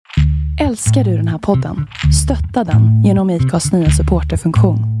Älskar du den här podden? Stötta den genom IKAs nya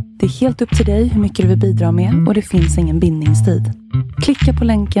supporterfunktion. Det är helt upp till dig hur mycket du vill bidra med och det finns ingen bindningstid. Klicka på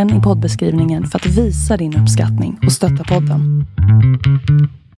länken i poddbeskrivningen för att visa din uppskattning och stötta podden.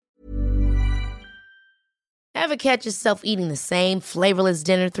 Ever catch yourself eating the same flavorless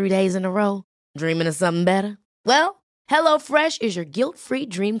dinner 3 days in a row? Dreaming of something better? Well, HelloFresh is your guilt-free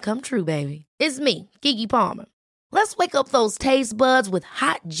dream come true, baby. It's me, Keke Palmer. Let's wake up those taste buds with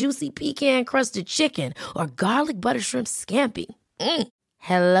hot, juicy pecan-crusted chicken or garlic butter shrimp scampi.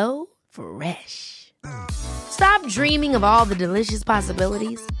 Hello Fresh. Stop dreaming of all the delicious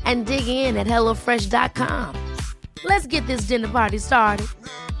possibilities and dig in at HelloFresh.com. Let's get this dinner party started.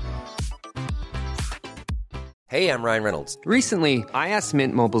 Hey, I'm Ryan Reynolds. Recently, I asked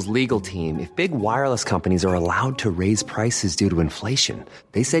Mint Mobile's legal team if big wireless companies are allowed to raise prices due to inflation.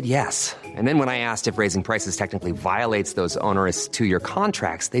 They said yes. And then when I asked if raising prices technically violates those onerous 2-year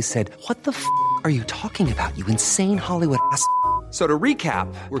contracts, they said, "What the f*** are you talking about, you insane Hollywood ass?" So to recap,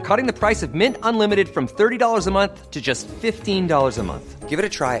 we're cutting the price of Mint Unlimited from $30 a month to just $15 a month. Give it a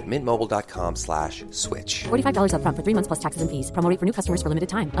try at mintmobile.com/switch. $45 up front for 3 months plus taxes and fees. Promo rate for new customers for limited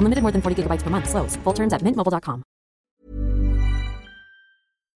time. Unlimited more than 40 gigabytes per month. Slows full terms at mintmobile.com.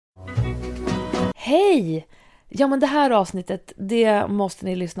 Hej! Ja, men det här avsnittet, det måste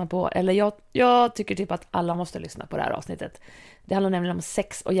ni lyssna på. Eller jag tycker typ att alla måste lyssna på det här avsnittet. Det handlar nämligen om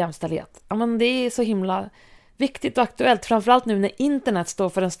sex och jämställdhet. Ja, men det är så himla viktigt och aktuellt, framförallt nu när internet står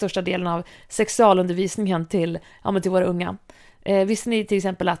för den största delen av sexualundervisningen till våra unga. Visste ni till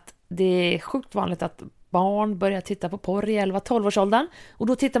exempel att det är sjukt vanligt att barn börjar titta på porr i 11-12-årsåldern, och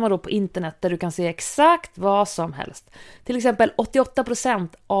då tittar man då på internet där du kan se exakt vad som helst. Till exempel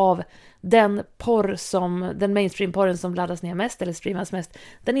 88% av den mainstream-porren som laddas ner mest eller streamas mest,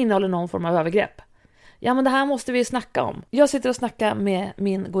 den innehåller någon form av övergrepp. Ja, men det här måste vi snacka om. Jag sitter och snackar med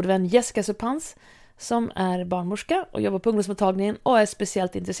min gode vän Jessica Supans, som är barnmorska och jobbar på ungdomsmottagningen och är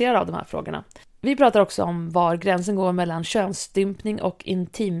speciellt intresserad av de här frågorna. Vi pratar också om var gränsen går mellan könsstympning och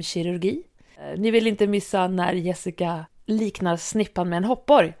intimkirurgi. Ni vill inte missa när Jessica liknar snippan med en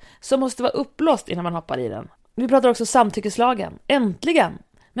hoppborg som måste vara uppblåst innan man hoppar i den. Vi pratar också samtyckeslagen. Äntligen!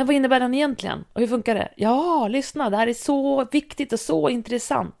 Men vad innebär den egentligen? Och hur funkar det? Ja, lyssna. Det här är så viktigt och så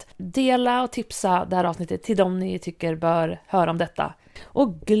intressant. Dela och tipsa det här avsnittet till dem ni tycker bör höra om detta.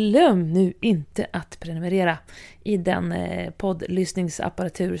 Och glöm nu inte att prenumerera i den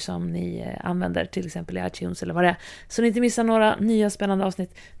poddlyssningsapparatur som ni använder, till exempel i iTunes eller vad det är, så ni inte missar några nya spännande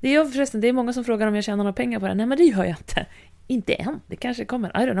avsnitt. Det är många som frågar om jag tjänar några pengar på det. Nej, men det gör jag inte. Inte än, det kanske kommer,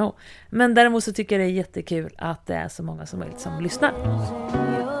 I don't know. Men däremot så tycker jag det är jättekul att det är så många som möjligt som lyssnar.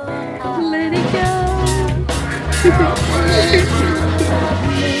 Let it go.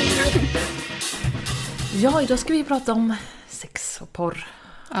 Ja, idag ska vi prata om sex och porr.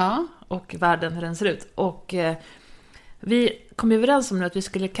 Ja. Och världen, hur den ser ut. Och vi kom överens om nu att vi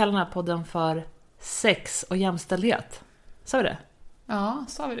skulle kalla den här podden för sex och jämställdhet. Sa vi det? Ja,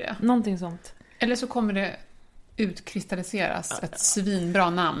 sa vi det. Någonting sånt. Eller så kommer det utkristalliseras ett svinbra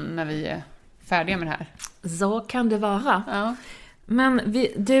namn när vi är färdiga med det här. Så kan det vara. Ja. Men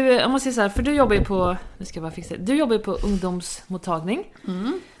jag måste säga så här, för du jobbar ju på, du jobbar ju på ungdomsmottagning.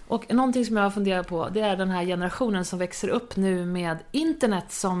 Mm. Och någonting som jag har funderat på, det är den här generationen som växer upp nu med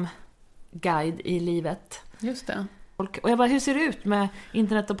internet som guide i livet. Just det. Och jag bara, hur ser det ut med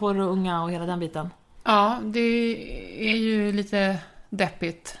internet och porr och unga och hela den biten? Ja, det är ju lite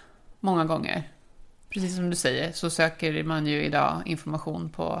deppigt många gånger. Precis som du säger så söker man ju idag information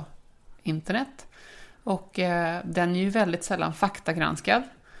på internet. Och den är ju väldigt sällan faktagranskad.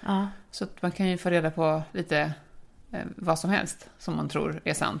 Ja. Så att man kan ju få reda på lite vad som helst som man tror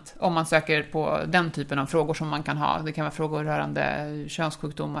är sant. Om man söker på den typen av frågor som man kan ha. Det kan vara frågor rörande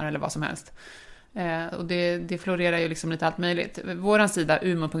könssjukdomar eller vad som helst. Och det florerar ju liksom lite allt möjligt. Våran sida,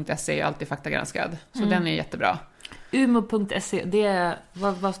 umo.se, är alltid faktagranskad. Så den är jättebra. Umo.se, det är,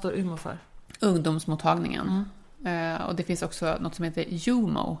 vad står Umo för? Ungdomsmottagningen. Och det finns också något som heter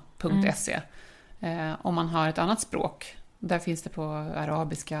jumo.se. Om man har ett annat språk. Där finns det på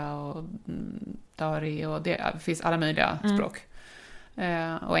arabiska och dari och det finns alla möjliga språk.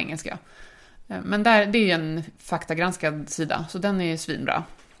 Och engelska. Men det är ju en faktagranskad sida, så den är svinbra.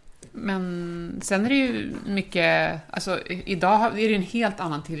 Men sen är det ju mycket, alltså idag är det en helt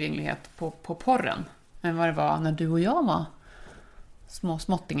annan tillgänglighet på porren än vad det var när du och jag var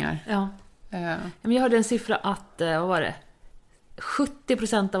småttingar. Ja. Men jag hörde en siffra att, vad var det?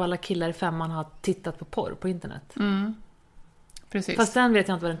 70% av alla killar i 5:an har tittat på porr på internet. precis. Fast den vet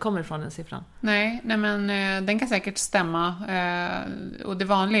jag inte var den kommer ifrån, den siffran. Nej, men den kan säkert stämma. Och det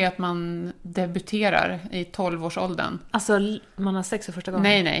vanliga är att man debuterar i 12-årsåldern. Alltså man har sex för första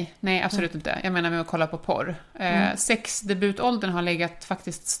gången? Nej, absolut inte. Jag menar med att kolla på porr. Sexdebutåldern har legat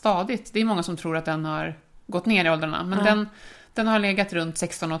faktiskt stadigt. Det är många som tror att den har gått ner i åldrarna. Men den har legat runt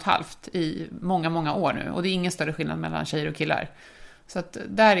 16,5 i många, många år nu. Och det är ingen större skillnad mellan tjejer och killar. Så att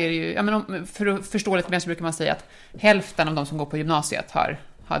där är det ju, för att förstå lite mer så brukar man säga att hälften av de som går på gymnasiet har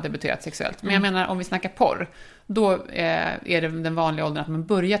debuterat sexuellt. Men jag menar, om vi snackar porr, då är det den vanliga åldern att man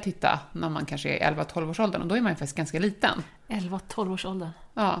börjar titta när man kanske är 11-12-årsåldern. Och då är man ju faktiskt ganska liten. 11-12-årsåldern?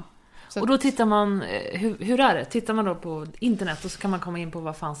 Ja. Och då tittar man, hur är det? Tittar man då på internet och så kan man komma in på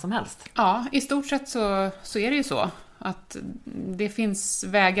vad fan som helst? Ja, i stort sett så är det ju så. Att det finns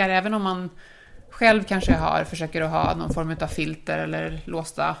vägar, även om man själv kanske försöker att ha någon form av filter eller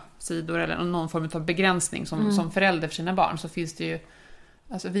låsta sidor eller någon form av begränsning som förälder för sina barn, så finns det ju,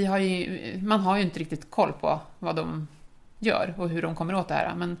 alltså man har ju inte riktigt koll på vad de gör och hur de kommer åt det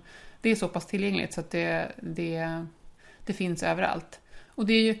här, men det är så pass tillgängligt så att det finns överallt. Och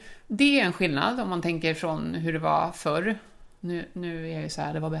det är en skillnad om man tänker från hur det var förr. Nu är det ju så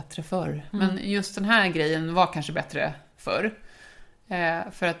här, det var bättre förr. Men just den här grejen var kanske bättre förr.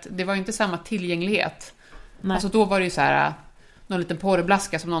 För att det var ju inte samma tillgänglighet. Nej. Alltså då var det ju så här någon liten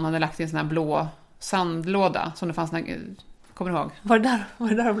porrblaska som någon hade lagt i en sån här blå sandlåda som det fanns kommer du ihåg? Var det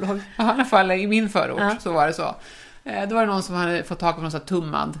där de låg? Ja, i alla fall i min förort så var det så. Då var det någon som hade fått tag på någon sån här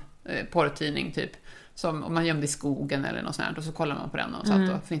tummad porrtidning typ. Som om man gömde i skogen eller något sånt här. Och så kollade man på den och satt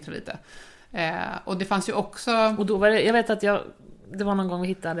och fnittrade lite. Och det fanns ju också... Och då var det, jag vet att det var någon gång vi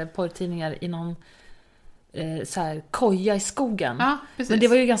hittade porrtidningar i någon så här koja i skogen. Ja, precis. Men det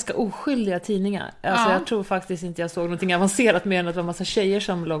var ju ganska oskyldiga tidningar. Alltså jag tror faktiskt inte jag såg någonting avancerat mer än att det var en massa tjejer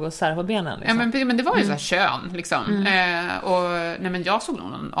som låg och sär på benen. Liksom. Ja, men det var ju så här kön liksom. Men jag såg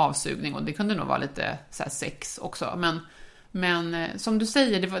nog någon avsugning och det kunde nog vara lite så här sex också. Men som du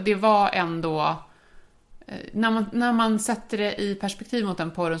säger, det var ändå... När man sätter det i perspektiv mot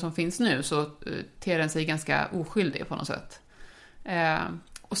den porren som finns nu så ter den sig ganska oskyldig på något sätt.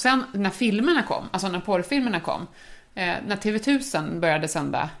 Och sen när filmerna kom, alltså när porrfilmerna kom, när TV1000 började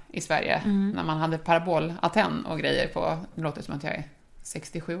sända i Sverige, när man hade parabolantenn och grejer på, det låter som att jag är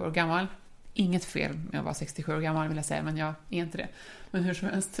 67 år gammal. Inget fel med att vara 67 år gammal vill jag säga, men jag är inte det. Men hur som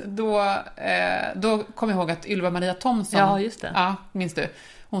helst, då kom jag ihåg att Ylva-Maria Thomsson, ja just det. Ja, minns du?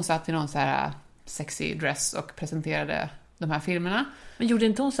 Hon satt i någon så här sexy dress och presenterade de här filmerna. Men gjorde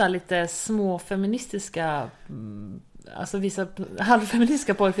inte hon så här lite små feministiska, alltså vissa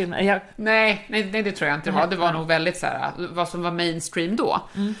halvfeministiska porrfilmer? Nej, det tror jag inte det var. Det var nog väldigt så här, vad som var mainstream då.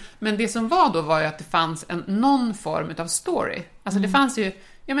 Men det som var då var ju att det fanns någon form av story. Alltså det fanns ju,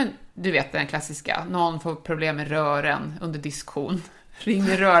 du vet den klassiska, någon får problem med rören under diskussion.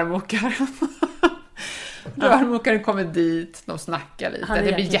 Ringer rörmokaren. Rörmokaren kommer dit, de snackar lite,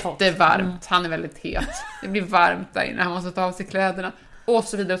 det blir jättevarmt, han är väldigt het, det blir varmt där inne, han måste ta av sig kläderna och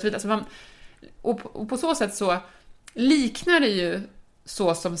så vidare och så vidare. Så och på så sätt så liknar det ju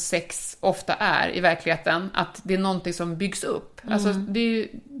så som sex ofta är i verkligheten, att det är någonting som byggs upp. Alltså det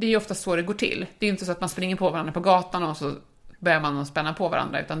är ju ofta så det går till. Det är inte så att man springer på varandra på gatan och så börjar man spänna på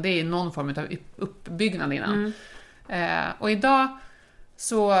varandra, utan det är någon form av uppbyggnad innan. Och idag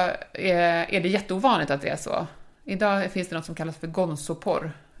så är det jätteovanligt att det är så. Idag finns det något som kallas för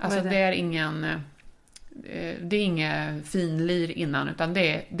gonzoporr. Alltså det är ingen finlir innan, utan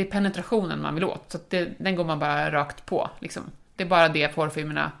det är penetrationen man vill åt. Så att den går man bara rakt på. Liksom. Det är bara det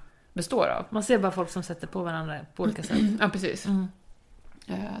porrfilmerna består av. Man ser bara folk som sätter på varandra på olika sätt. Ja, precis.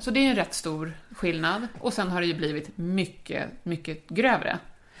 Så det är en rätt stor skillnad. Och sen har det ju blivit mycket, mycket grövre.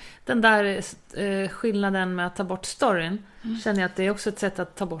 Den där skillnaden med att ta bort storyn känner jag att det är också ett sätt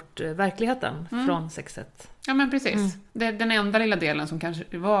att ta bort verkligheten från sexet. Ja, men precis. Den enda lilla delen som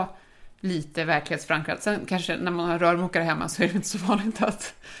kanske var lite verklighetsförankrad. Sen kanske när man har rörmokare hemma så är det inte så vanligt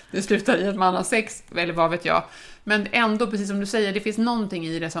att det slutar i att man har sex, eller vad vet jag. Men ändå, precis som du säger, det finns någonting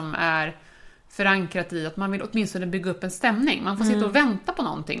i det som är förankrat i att man vill åtminstone bygga upp en stämning. Man får sitta och vänta på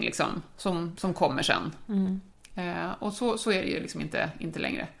någonting liksom, som kommer sen. Och så är det ju liksom inte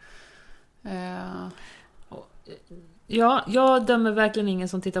längre. Ja, jag dömer verkligen ingen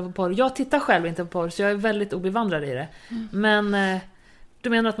som tittar på porr. Jag tittar själv inte på porr, så jag är väldigt obevandrad i det. Men du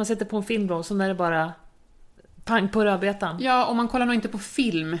menar att man sätter på en film då, så när det bara pang på rödbetan? Ja, och man kollar nog inte på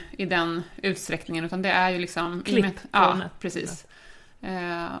film i den utsträckningen, utan det är ju liksom klipp. Ja, precis.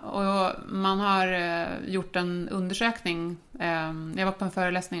 Och man har gjort en undersökning. Jag var på en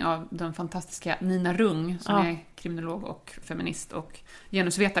föreläsning av den fantastiska Nina Rung som är kriminolog och feminist och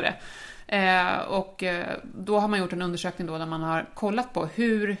genusvetare. Och då har man gjort en undersökning då där man har kollat på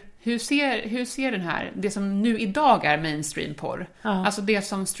hur ser den här, det som nu idag är mainstream porr, alltså det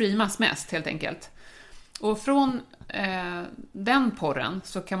som streamas mest helt enkelt. Och från den porren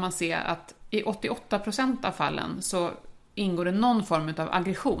så kan man se att i 88% av fallen så ingår det någon form av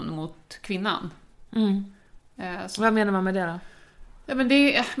aggression mot kvinnan. Vad menar man med det då? Ja,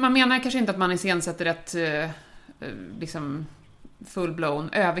 men man menar kanske inte att man iscensätter ett liksom full-blown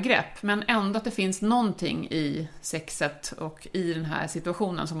övergrepp, men ändå att det finns någonting i sexet och i den här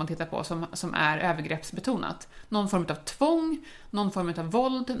situationen som man tittar på som är övergreppsbetonat. Någon form av tvång, någon form av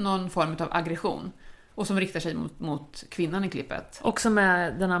våld, någon form av aggression. Och som riktar sig mot kvinnan i klippet. Också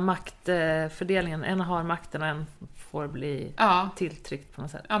med den här maktfördelningen. En har makten och en får bli tilltryckt på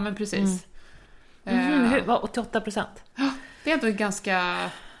något sätt. Ja, men precis. 88%? Det är ändå en ganska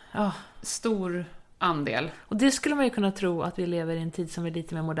stor andel. Och det skulle man ju kunna tro att vi lever i en tid som är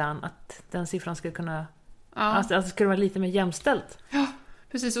lite mer modern. Att den siffran skulle kunna... Alltså att det skulle vara lite mer jämställt. Ja,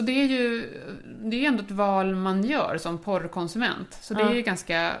 precis. Och det är ju ändå ett val man gör som porrkonsument. Så det är ju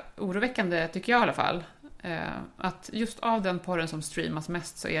ganska oroväckande, tycker jag i alla fall. Att just av den porren som streamas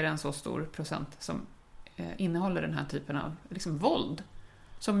mest så är det en så stor procent som innehåller den här typen av liksom våld.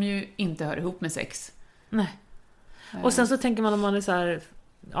 Som ju inte hör ihop med sex. Nej. Och sen så tänker man om man är så här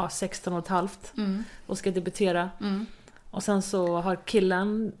 16 och ett halvt och ska debutera. Och sen så har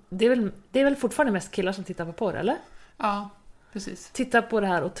killen, det är väl fortfarande mest killar som tittar på porr, eller? Ja, precis. Tittar på det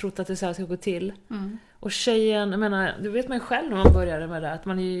här och trott att det så här ska gå till. Och tjejen, jag menar, du vet man ju själv när man började med det, att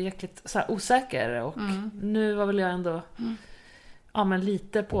man är ju jäkligt så här osäker. Och nu var väl jag ändå men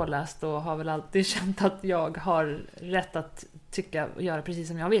lite påläst och har väl alltid känt att jag har rätt att tycka och göra precis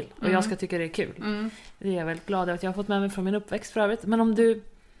som jag vill. Och jag ska tycka det är kul. Det är jag väldigt glad över att jag har fått med mig från min uppväxt för övrigt. Men om det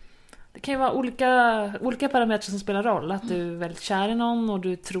kan ju vara olika parametrar som spelar roll. Att du är väldigt kär i någon och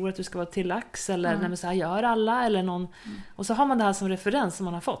du tror att du ska vara till lax. Eller när man så här gör alla. Eller någon. Och så har man det här som referens som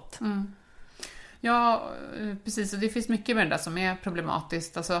man har fått. Ja, precis. Och det finns mycket med det där som är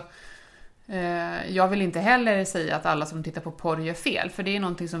problematiskt. Alltså, jag vill inte heller säga att alla som tittar på porr gör fel. För det är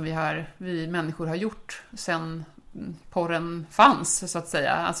någonting som vi människor har gjort sen porren fanns, så att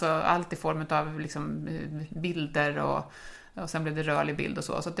säga. Alltså allt i form av liksom bilder och sen blev det rörlig bild och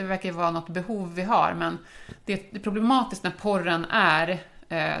så. Så att det verkar vara något behov vi har. Men det är problematiskt när porren är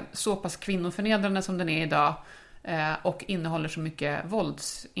så pass kvinnoförnedrande som den är idag och innehåller så mycket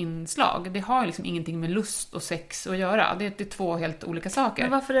våldsinslag. Det har liksom ingenting med lust och sex att göra. Det är två helt olika saker.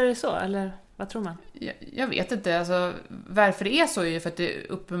 Men varför är det så? Eller vad tror man? Jag vet inte. Alltså, varför det är så är ju för att det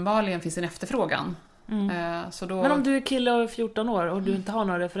uppenbarligen finns en efterfrågan. Så då... Men om du är kille och 14 år och du inte har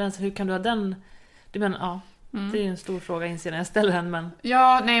några referenser, hur kan du ha den? Du menar, det är en stor fråga inser när jag ställer den, men...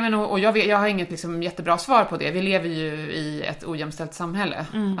 Ja, nej, men och jag har inget liksom jättebra svar på det. Vi lever ju i ett ojämställt samhälle.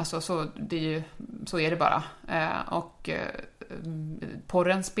 Alltså, så är det bara. Och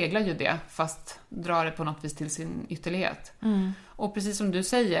porren speglar ju det, fast drar det på något vis till sin ytterlighet. Och precis som du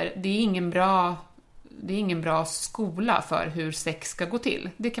säger, det är ingen bra skola för hur sex ska gå till.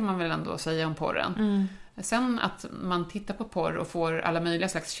 Det kan man väl ändå säga om porren. Sen att man tittar på porr och får alla möjliga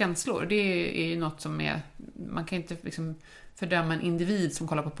slags känslor, det är ju något som är... Man kan inte liksom fördöma en individ som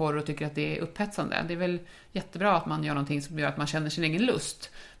kollar på porr och tycker att det är upphetsande. Det är väl jättebra att man gör någonting som gör att man känner sin egen lust.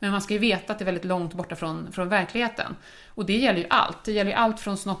 Men man ska ju veta att det är väldigt långt borta från verkligheten. Och det gäller ju allt. Det gäller ju allt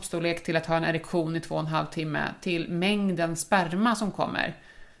från snoppstorlek till att ha en erektion i 2,5 timme till mängden sperma som kommer.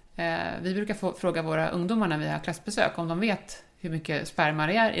 Vi brukar fråga våra ungdomar när vi har klassbesök om de vet hur mycket sperma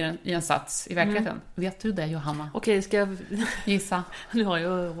det är i en sats i verkligheten. Vet du det, Johanna? Okej, ska jag gissa? Nu har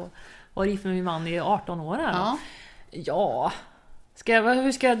jag varit gift med min man i 18 år här. Ja.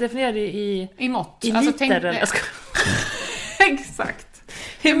 Hur ska jag definiera det i mått? I alltså, liter? Eller? Exakt.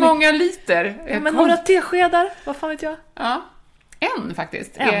 Hur många liter? Men några teskedar, vad fan vet jag? Ja. En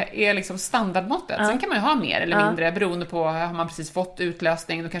faktiskt är liksom standardmåttet. Sen kan man ju ha mer eller mindre beroende på, har man precis fått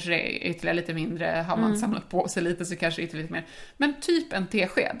utlösning, då kanske det är ytterligare lite mindre. Har man samlat på sig lite så kanske ytterligare lite mer. Men typ en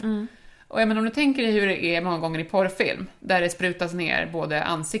tesked. Och jag menar, om du tänker dig hur det är många gånger i porrfilm, där det sprutas ner både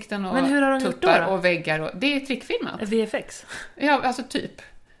ansikten och tuppar och väggar. Och, det är trickfilmat. VFX? Ja, alltså typ.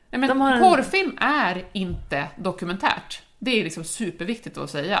 Men porrfilm är inte dokumentärt. Det är liksom superviktigt att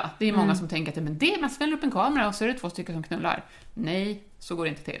säga. Det är många som tänker att men man ställer upp en kamera och så är det 2 stycken som knullar. Nej, så går det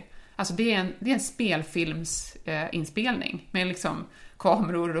inte till. Alltså det är en spelfilmsinspelning med liksom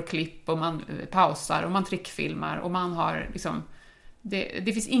kameror och klipp och man pausar och man trickfilmar och man har liksom...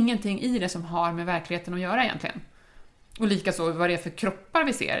 Det finns ingenting i det som har med verkligheten att göra egentligen. Och likaså vad det är för kroppar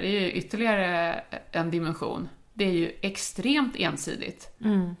vi ser. Det är ju ytterligare en dimension. Det är ju extremt ensidigt.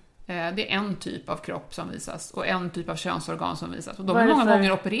 Det är en typ av kropp som visas och en typ av könsorgan som visas. Och de är många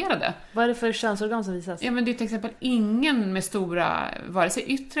gånger opererade. Vad är det för könsorgan som visas? Ja, men det är till exempel ingen med stora, vare sig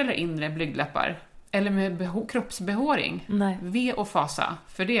yttre eller inre blygdläppar. Eller med kroppsbehåring. Nej. V och fasa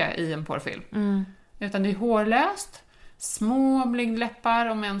för det i en porrfilm. Utan det är hårlöst, små blygdläppar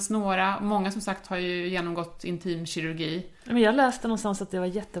om ens några. Många som sagt har ju genomgått intimkirurgi. Men jag läste någonstans att det var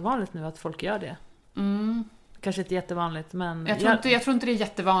jättevanligt nu att folk gör det. Kanske inte jättevanligt, men... Jag tror inte det är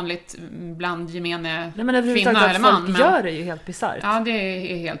jättevanligt bland gemene kvinna eller man. Folk gör det ju helt bisarrt. Ja, det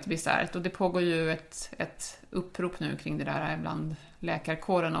är helt bisarrt. Och det pågår ju ett upprop nu kring det där bland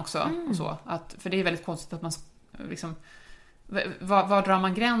läkarkåren också. Och så. För det är väldigt konstigt att man liksom... Var drar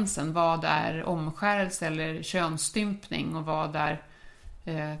man gränsen? Vad är omskärelse eller könsstympning? Och vad är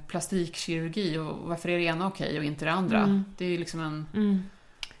plastikkirurgi? Och varför är det ena okej och inte det andra? Det är ju liksom en...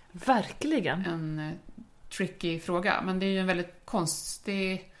 Verkligen. En tricky fråga. Men det är ju en väldigt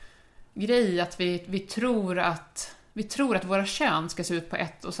konstig grej att vi tror att våra kön ska se ut på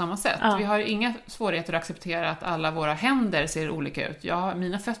ett och samma sätt. Vi har inga svårigheter att acceptera att alla våra händer ser olika ut.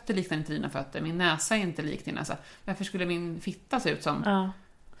 Mina fötter liknar inte dina fötter. Min näsa är inte lik din näsa. Varför skulle min fitta se ut som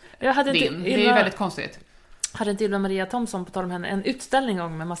din? Det är ju väldigt konstigt. Hade inte Ylva Maria Thomsson, på tal om henne, en utställning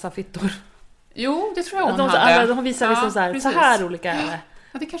gång med massa fittor? Jo, det tror jag hon hade. Hon visar liksom så här olika är det.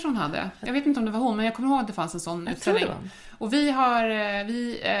 Ja, det kanske hon hade. Jag vet inte om det var hon, men jag kommer ihåg att det fanns en sån utställning. Och vi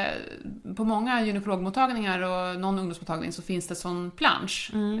på många gynekologmottagningar och någon ungdomsmottagning så finns det sån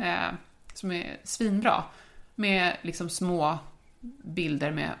plansch som är svinbra. Med liksom små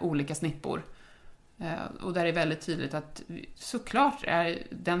bilder med olika snippor. Och där är väldigt tydligt att såklart är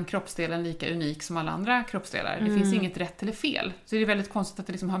den kroppsdelen lika unik som alla andra kroppsdelar. Det finns inget rätt eller fel. Så det är väldigt konstigt att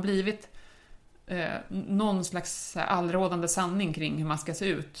det liksom har blivit någon slags allrådande sanning kring hur man ska se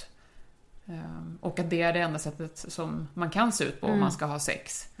ut. Och att det är det enda sättet som man kan se ut på om man ska ha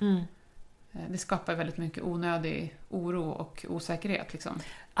sex. Det skapar väldigt mycket onödig oro och osäkerhet liksom.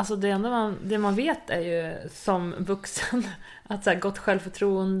 Alltså det man vet är ju som vuxen att så här, gott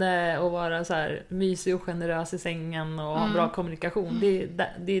självförtroende och vara så här mysig och generös i sängen och ha bra kommunikation.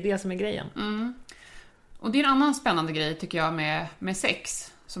 Det är det som är grejen. Och det är en annan spännande grej tycker jag med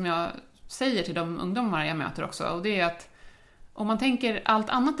sex som jag säger till de ungdomar jag möter också. Och det är att om man tänker allt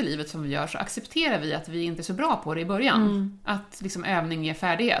annat i livet som vi gör så accepterar vi att vi inte är så bra på det i början. Att liksom övning ger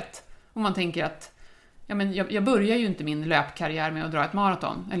färdighet. Om man tänker att jag börjar ju inte min löpkarriär med att dra ett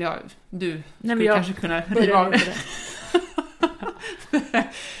maraton. Eller du skulle kanske kunna riva av det.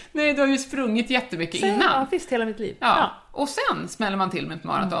 Nej, du har ju sprungit jättemycket innan. Ja, visst, hela mitt liv. Ja. Och sen smäller man till med ett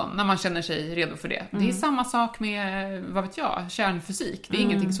maraton när man känner sig redo för det. Det är samma sak med, vad vet jag, kärnfysik. Det är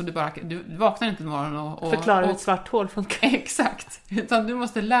ingenting som du vaknar inte en morgon och förklarar hur ett svart hål funkar. Exakt, utan du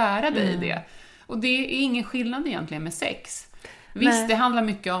måste lära dig det. Och det är ingen skillnad egentligen med sex. Visst, det handlar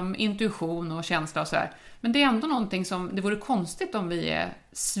mycket om intuition och känsla och så här. Men det är ändå någonting som, det vore konstigt om vi är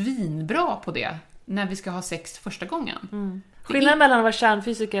svinbra på det när vi ska ha sex första gången. Skillnaden mellan att vara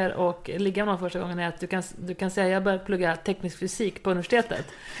kärnfysiker och ligga med någon första gången är att du kan säga jag började plugga teknisk fysik på universitetet.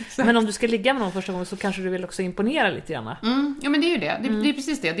 Exakt. Men om du ska ligga med någon första gången så kanske du vill också imponera lite grann. Ja, men det är ju det. Det är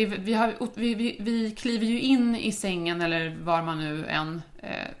precis det. Vi kliver ju in i sängen eller var man nu än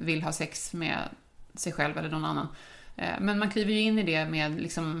vill ha sex med sig själv eller någon annan. Men man kliver ju in i det med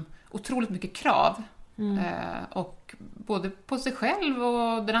liksom otroligt mycket krav. Och både på sig själv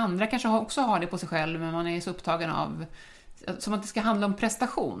och den andra kanske också har det på sig själv, men man är så upptagen av som att det ska handla om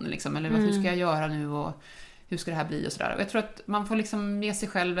prestation liksom, eller hur ska jag göra nu och hur ska det här bli och sådär. Och jag tror att man får liksom ge sig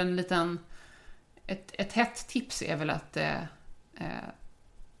själv en liten ett hett tips är väl att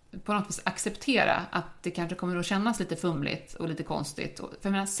på något vis acceptera att det kanske kommer att kännas lite fumligt och lite konstigt. För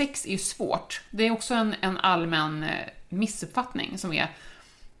jag menar, sex är ju svårt. Det är också en allmän missuppfattning som är,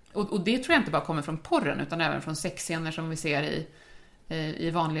 och det tror jag inte bara kommer från porren utan även från sexscener som vi ser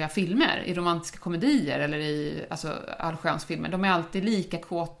i vanliga filmer, i romantiska komedier eller i allskönsfilmer. De är alltid lika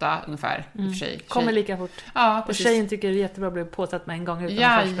kåta ungefär i och för sig. Kommer lika fort. Ja, och tjejen tycker det är jättebra att bli påsatt med en gång utan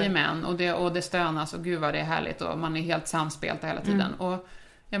jajamän, och det stönas och gud vad det är härligt och man är helt samspelta hela tiden. Och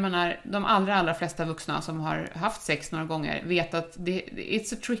jag menar, de allra flesta vuxna som har haft sex några gånger vet att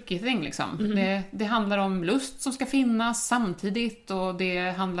it's a tricky thing liksom. Det handlar om lust som ska finnas samtidigt och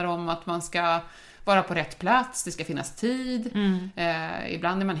det handlar om att man ska vara på rätt plats, det ska finnas tid.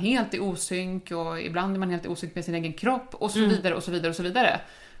 Ibland är man helt i osynk och ibland är man helt i osynk med sin egen kropp och så vidare och så vidare och så vidare.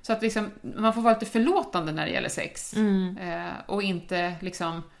 Så att liksom, man får vara lite förlåtande när det gäller sex. Och inte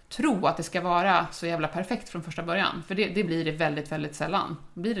liksom tro att det ska vara så jävla perfekt från första början. För det blir det väldigt, väldigt sällan.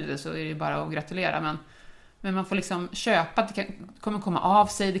 Blir det så är det bara att gratulera. Men man får liksom köpa att det kommer komma av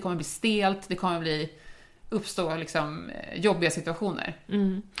sig, det kommer bli stelt, det kommer uppstå liksom jobbiga situationer.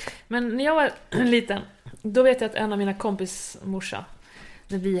 Men när jag var liten, då vet jag att en av mina kompis morsa,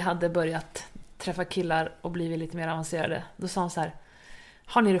 när vi hade börjat träffa killar och blivit lite mer avancerade, då sa hon så här: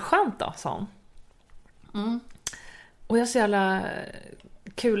 har ni det skönt då? Sa hon. Och jag så jävla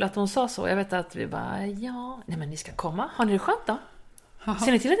kul att hon sa så. Jag vet att vi bara, ja, nej men ni ska komma. Har ni det skönt då?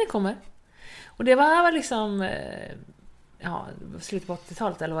 Ser ni till att ni kommer? Och det var liksom slutet på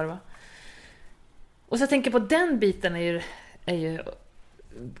 80-talet eller vad det var. Och så jag tänker på den biten är ju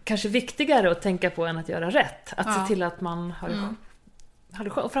kanske viktigare att tänka på än att göra rätt. Att se till att man har det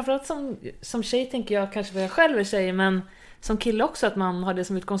skönt. Och framförallt som tjej tänker jag, kanske för jag själv är tjej, men som kille också, att man har det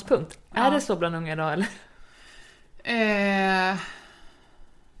som utgångspunkt. Är det så bland unga idag eller?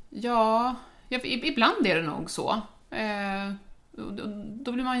 Ja, ibland är det nog så.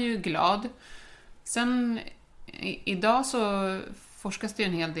 Då blir man ju glad. Sen idag så forskas det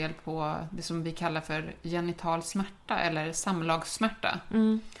en hel del på det som vi kallar för genital smärta eller samlagssmärta.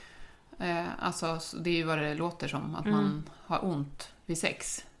 Alltså det är ju vad det låter som, att man har ont vid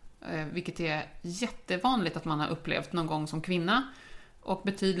sex. Vilket är jättevanligt att man har upplevt någon gång som kvinna. Och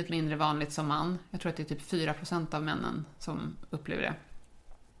betydligt mindre vanligt som man. Jag tror att det är typ 4% av männen som upplever det.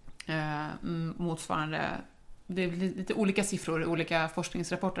 Motsvarande, det är lite olika siffror i olika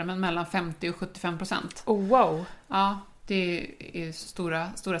forskningsrapporter, men mellan 50 och 75%. Oh, wow! Ja, det är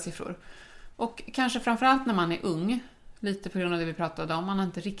stora siffror. Och kanske framförallt när man är ung, lite på grund av det vi pratade om, man har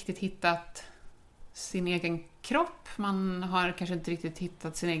inte riktigt hittat sin egen kropp, man har kanske inte riktigt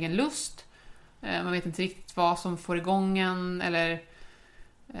hittat sin egen lust, man vet inte riktigt vad som får igång en eller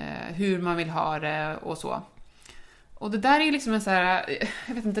hur man vill ha det och så. Och det där är liksom en så här,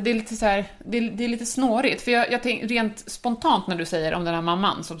 jag vet inte, det är lite så här, det är lite snårigt, för jag tänker rent spontant när du säger om den här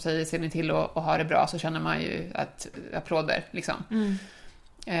mamman som säger ser ni till att ha det bra, så känner man ju att applåder liksom.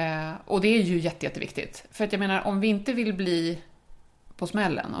 Och det är ju jätteviktigt, för att jag menar, om vi inte vill bli på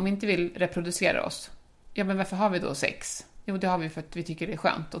smällen, om vi inte vill reproducera oss, ja men varför har vi då sex? Jo, det har vi för att vi tycker det är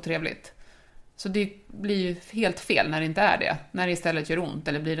skönt och trevligt. Så det blir ju helt fel när det inte är det, när det istället gör ont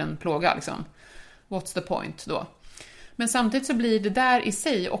eller blir en plåga liksom. What's the point då? Men samtidigt så blir det där i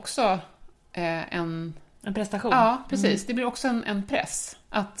sig också en prestation. Ja, precis. Det blir också en press.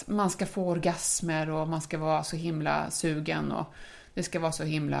 Att man ska få orgasmer och man ska vara så himla sugen och det ska vara så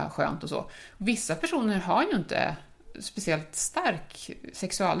himla skönt och så. Vissa personer har ju inte speciellt stark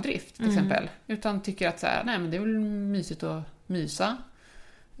sexualdrift till exempel. Utan tycker att så här, nej men det är väl mysigt att mysa.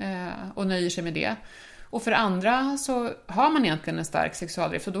 Och nöjer sig med det. Och för andra så har man egentligen en stark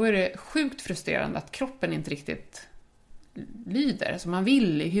sexualdrift, och då är det sjukt frustrerande att kroppen inte riktigt lyder. Så man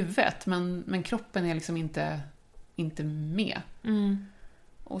vill i huvudet, men kroppen är liksom inte med.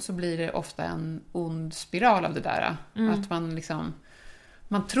 Och så blir det ofta en ond spiral av det där. Att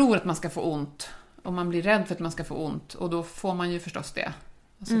man tror att man ska få ont, och man blir rädd för att man ska få ont, och då får man ju förstås det.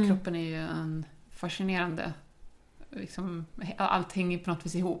 Alltså kroppen är ju en fascinerande, liksom, allt hänger på något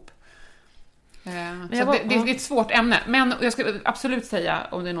vis ihop. Så det är ett svårt ämne, men jag ska absolut säga,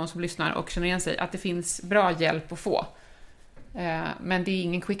 om det är någon som lyssnar och känner igen sig, att det finns bra hjälp att få. Men det är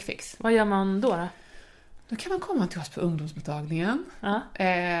ingen quick fix. Vad gör man då? Då kan man komma till oss på ungdomsmottagningen. I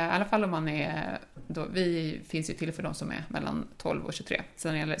alla fall om man är då, vi finns ju till för de som är mellan 12 och 23. Så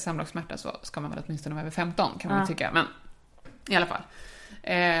när det gäller samlagssmärta så ska man väl åtminstone vara över 15, kan man tycka. Men i alla fall.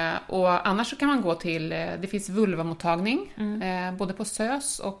 Och annars så kan man gå till, det finns vulvamottagning, både på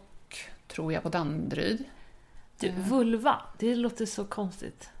SÖS och tror jag på Danderyd. Vulva, det låter så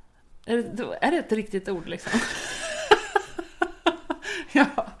konstigt. Är det ett riktigt ord liksom?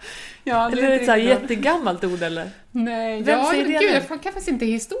 Ja, eller är det ett så här jättegammalt ord eller? Nej, vem säger det? Gud, jag kan faktiskt inte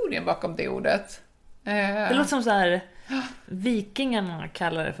historien bakom det ordet. Det låter som så här vikingarna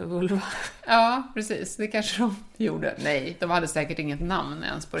kallar det för vulva. Ja, precis. Det kanske de gjorde. Nej, de hade säkert inget namn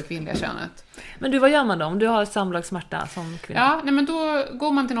ens på det kvinnliga könet. Men du, vad gör man då om du har samlagssmärta som kvinna? Ja, nej, men då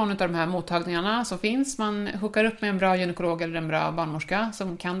går man till någon av de här mottagningarna som finns. Man hookar upp med en bra gynekolog eller en bra barnmorska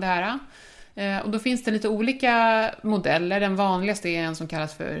som kan det här. Och då finns det lite olika modeller. Den vanligaste är en som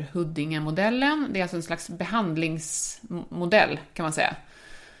kallas för Huddinge-modellen. Det är alltså en slags behandlingsmodell, kan man säga.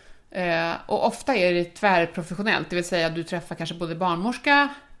 Och ofta är det tvärprofessionellt, det vill säga att du träffar kanske både barnmorska,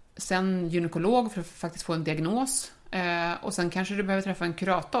 sen gynekolog för att faktiskt få en diagnos, och sen kanske du behöver träffa en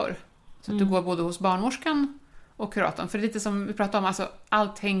kurator. Så att du går både hos barnmorskan och kuratorn. För det är lite som vi pratade om, alltså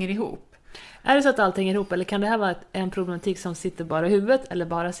allt hänger ihop. Är det så att allt hänger ihop, eller kan det här vara en problematik som sitter bara i huvudet eller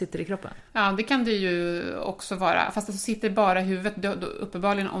bara sitter i kroppen? Ja, det kan det ju också vara. Fast det sitter bara i huvudet. Då,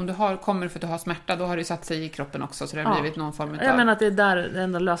 uppenbarligen, om du kommer för att du har smärta, då har det ju satt sig i kroppen också. Så det har blivit någon form av... Jag menar att det är där den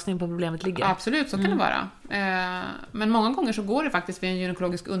enda lösningen på problemet ligger. Absolut, så kan det vara. Men många gånger så går det faktiskt vid en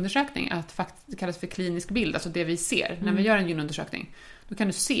gynekologisk undersökning att det kallas för klinisk bild, alltså det vi ser. När vi gör en gynundersökning, då kan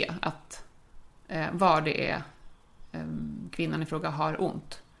du se att var det är kvinnan i fråga har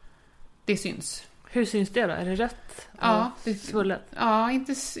ont. Det syns. Hur syns det då? Är det rött? Ja, svullet? Ja,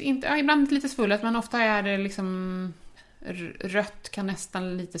 ibland lite svullet, men ofta är det liksom rött, kan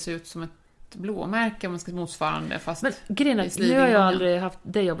nästan lite se ut som ett blåmärke om man ska motsvarande, fast men grejen är, nu har jag aldrig haft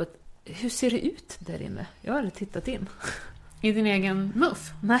det jobbet. Hur ser det ut där inne? Jag har aldrig tittat in. I din egen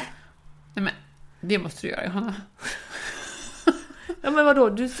muff? Nej. Nej, men det måste du göra, Johanna. Ja, men vadå?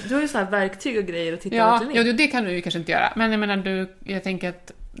 Du har ju såna här verktyg och grejer att titta in. Ja, det kan du ju kanske inte göra. Men jag menar, jag tänker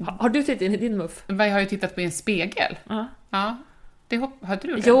att... Har du tittat in i din muff? Jag har ju tittat på en spegel. Ja. Det har du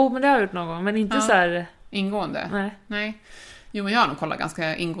gjort det? Jo, men det har jag gjort någon gång. Men inte så här... Ingående? Nej. Jo, men jag har nog kollat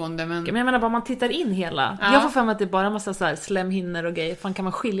ganska ingående. Men jag menar bara, man tittar in hela. Ja. Jag får för mig att det är bara en massa så här slemhinnor och grejer. Fan, kan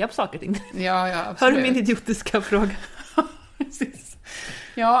man skilja på saker och ting? Ja, absolut. Hör du min idiotiska fråga? Precis.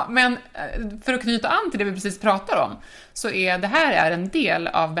 Ja, men för att knyta an till det vi precis pratar om, så är det här en del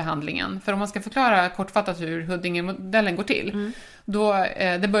av behandlingen. För om man ska förklara kortfattat hur Huddinge-modellen går till, då,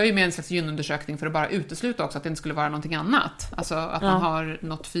 det börjar ju med en slags gynundersökning för att bara utesluta också att det inte skulle vara någonting annat. Alltså att man har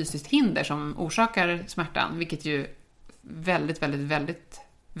något fysiskt hinder som orsakar smärtan, vilket ju väldigt, väldigt, väldigt,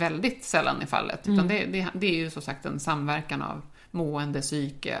 väldigt sällan är fallet. Utan det är ju så sagt en samverkan av mående,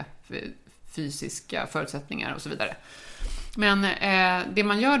 psyke, fysiska förutsättningar och så vidare. Men det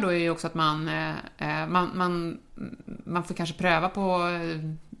man gör då är ju också att man får kanske pröva på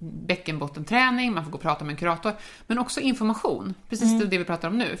bäckenbottenträning, man får gå och prata med en kurator, men också information, precis det vi pratar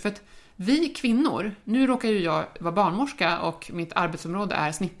om nu. För att vi kvinnor, nu råkar ju jag vara barnmorska och mitt arbetsområde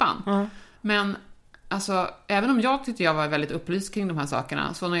är snippan. Men alltså, även om jag tyckte jag var väldigt upplyst kring de här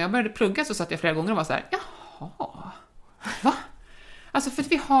sakerna, så när jag började plugga så satt jag flera gånger och var så här: jaha, va? Alltså för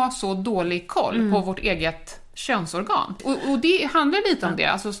att vi har så dålig koll på vårt eget könsorgan. Och det handlar lite om det.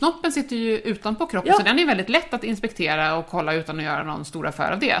 Alltså snoppen sitter ju utanpå kroppen, så den är väldigt lätt att inspektera och kolla utan att göra någon stor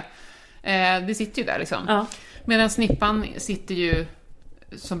affär av det. Det sitter ju där liksom. Medan snippan sitter ju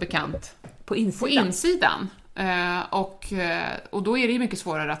som bekant på insidan. Och då är det ju mycket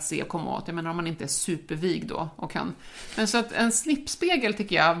svårare att se och komma åt. Jag menar om man inte är supervig då och kan. Men så att en snippspegel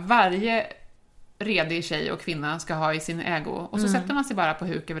tycker jag varje redig tjej och kvinna ska ha i sin ägo. Och så sätter man sig bara på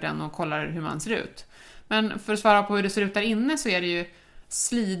huk över den och kollar hur man ser ut. Men för att svara på hur det ser ut där inne, så är det ju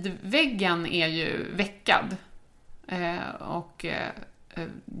slidväggen är ju veckad.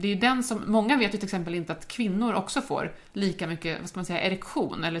 Det är ju den som, många vet ju till exempel inte att kvinnor också får lika mycket, vad ska man säga,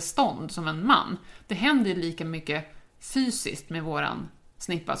 erektion eller stånd som en man. Det händer ju lika mycket fysiskt med våran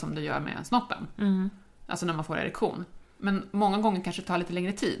snippa som det gör med snoppen. Alltså när man får erektion. Men många gånger kanske det tar lite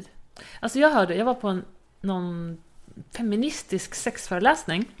längre tid. Alltså jag var på någon feministisk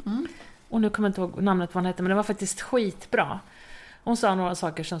sexföreläsning. Och nu kommer jag inte ihåg namnet på vad den hette, men det var faktiskt skitbra. Hon sa några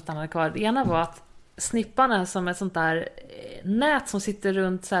saker som stannade kvar. Det ena var att snippan är som ett sånt där nät som sitter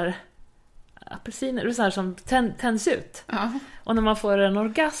runt så här apelsiner, så här som tänds ut. Och när man får en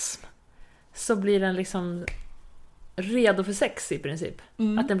orgasm så blir den liksom redo för sex i princip.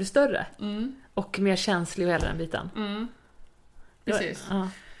 Att den blir större. Och mer känslig och hela den biten. Precis.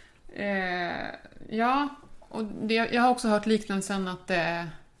 Ja, och jag har också hört liknelsen att det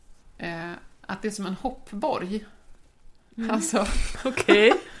är som en hoppborg. Alltså,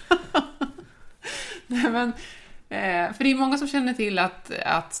 okej. Nej, men för det är många som känner till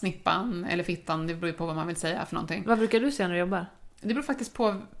att snippan eller fittan, det beror ju på vad man vill säga för någonting. Vad brukar du säga när du jobbar? Det beror faktiskt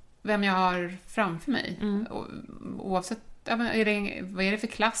på vem jag har framför mig. Oavsett, vad är det för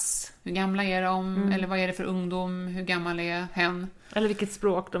klass? Hur gamla är de? Eller vad är det för ungdom? Hur gammal är hen? Eller vilket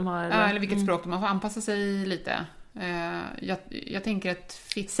språk de har. Eller vilket språk de har. Man får anpassa sig lite. Jag tänker att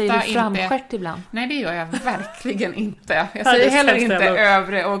fitta säger du framskärt ibland? Nej, det gör jag verkligen inte. Jag säger heller inte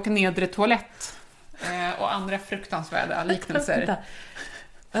övre och nedre toalett. Och andra fruktansvärda liknelser.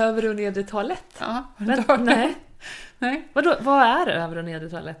 Övre och nedre toalett? Ja. Nej. Vad är övre och nedre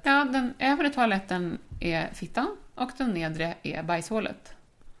toalett? Ja, den övre toaletten är fittan och den nedre är bajshålet.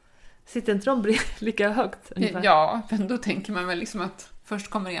 Sitter inte de lika högt? Ungefär? Ja, men då tänker man väl liksom att först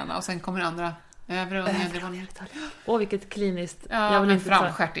kommer ena och sen kommer andra. Övre och nedre toalett. Åh, vilket kliniskt. Ja, men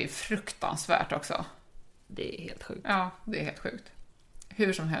framskärt är fruktansvärt också. Det är helt sjukt. Ja, det är helt sjukt.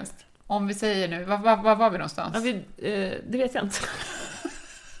 Hur som helst. Om vi säger nu, var var vi någonstans? Ja, det vet jag inte.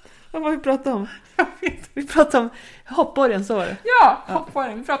 Vad var vi pratade om? Jag vet. Vi pratade om hoppborgen, så var det. Ja,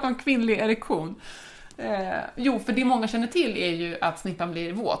 hoppborgen. Vi pratar om kvinnlig erektion. Jo, för det många känner till är ju att snippan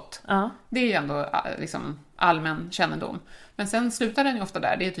blir våt. Ja. Det är ju ändå liksom allmän kännedom. Men sen slutar den ju ofta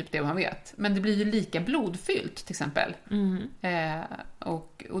där, det är typ det man vet. Men det blir ju lika blodfyllt till exempel.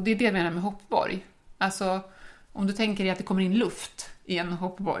 Och det är det jag menar med hoppborg. Alltså, om du tänker dig att det kommer in luft i en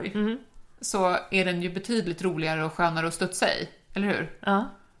hoppborg, så är den ju betydligt roligare och skönare att studsa i, eller hur? Ja.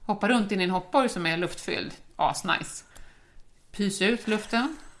 Hoppa runt in i en hoppborg som är luftfylld, nice. Pys ut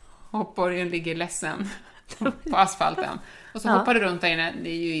luften, hoppborgen ligger ledsen på asfalten. Och så hoppar du runt där inne, det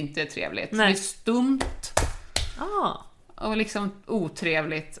är ju inte trevligt. Nej. Det är stumt. Ah. Och liksom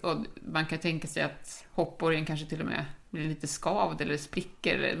otrevligt, och man kan tänka sig att hoppborgen kanske till och med blir lite skavd eller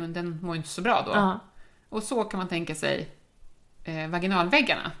spricker, men den mår inte så bra då. Ja. Och så kan man tänka sig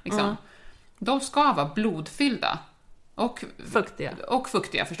vaginalväggarna liksom. De ska vara blodfyllda och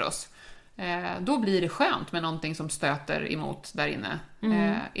fuktiga förstås. Då blir det skönt med någonting som stöter emot där inne.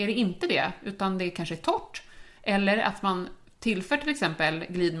 Är det inte det, utan det kanske är torrt, eller att man tillför till exempel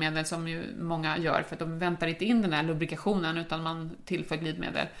glidmedel, som ju många gör för att de väntar inte in den här lubrikationen, utan man tillför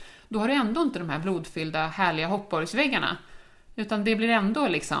glidmedel, då har du ändå inte de här blodfyllda härliga hoppborgsväggarna, utan det blir ändå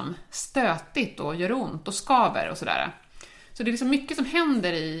liksom stötigt och gör ont och skaver och sådär. Så det är liksom mycket som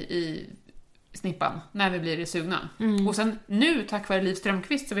händer i snippan när vi blir sugna. Och sen nu, tack vare Liv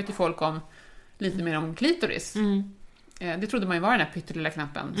Strömquist, så vet ju folk om lite mer om klitoris. Det trodde man ju var den här pyttelilla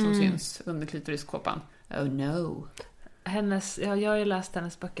knappen som syns under klitoriskåpan. Oh no. Jag har ju läst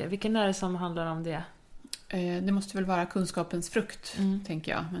hennes böcker. Vilken är det som handlar om det? Det måste väl vara kunskapens frukt,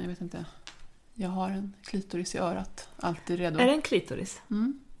 tänker jag. Men jag vet inte. Jag har en klitoris i örat. Alltid redo. Är det en klitoris?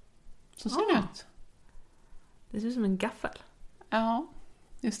 Så ser det ut. Det ser ut som en gaffel. Ja,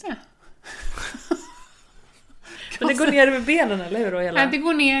 just det. Men det går ner över benen, eller hur? Hela... Nej, det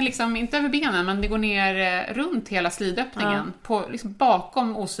går ner liksom, inte över benen, men det går ner runt hela slidöppningen. På, liksom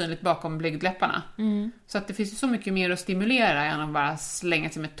osynligt bakom blygdläpparna. Så att det finns ju så mycket mer att stimulera än att bara slänga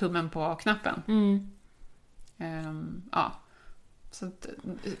sig med tummen på knappen. Ja. Så att,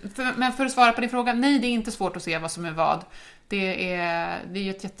 men för att svara på din fråga, nej, det är inte svårt att se vad som är vad. Det är ju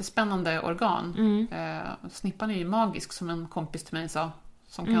ett jättespännande organ. Snippan är ju magisk, som en kompis till mig sa,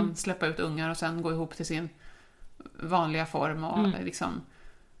 som kan släppa ut ungar och sen gå ihop till sin vanliga form, och liksom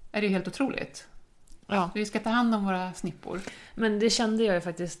är det helt otroligt. Ja. Vi ska ta hand om våra snippor. Men det kände jag ju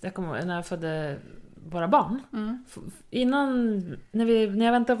faktiskt, jag kommer ihåg, när jag födde våra barn. Innan, när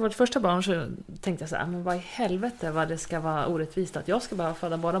jag väntade på vårt första barn, så tänkte jag så här, men vad i helvete vad det ska vara orättvist att jag ska bara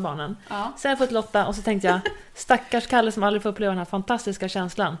föda båda barnen. Sen har jag fått Lotta, och så tänkte jag, stackars Kalle som aldrig får uppleva den här fantastiska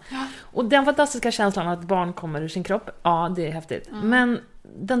känslan. Och den fantastiska känslan att barn kommer ur sin kropp, ja, det är häftigt. Men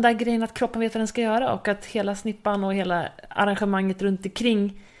den där grejen att kroppen vet vad den ska göra, och att hela snippan och hela arrangemanget runt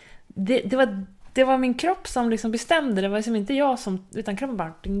omkring, det var min kropp som liksom bestämde. Det var liksom inte jag som, utan kroppen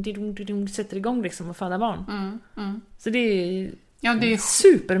bara sätter igång liksom och föda barn. Så det är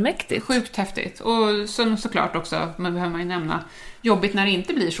supermäktigt. Sjukt häftigt. Och såklart också, men behöver man ju nämna, jobbigt när det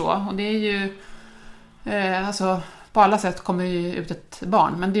inte blir så. Och det är ju alltså, på alla sätt kommer ju ut ett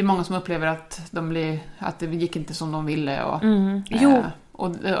barn, men det är många som upplever att att det gick inte som de ville, och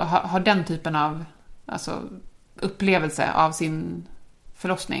och har den typen av upplevelse av sin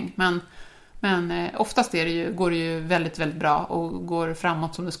förlossning. Men oftast går det ju väldigt, väldigt bra och går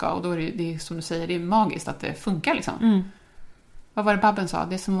framåt som det ska. Och då är det som du säger, det är magiskt att det funkar liksom. Vad var det Babben sa?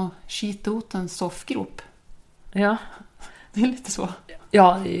 Det är som att skita ut en soffgrop. Ja. Det är lite så.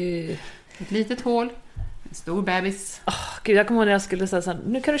 Ja, det är ju... Ett litet hål, en stor bebis. Gud, jag kommer ihåg när jag skulle säga så här,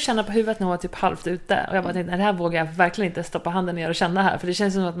 nu kan du känna på huvudet när hon var typ halvt ute. Och jag bara tänkte, det här vågar jag verkligen inte stoppa handen ner och känna här. För det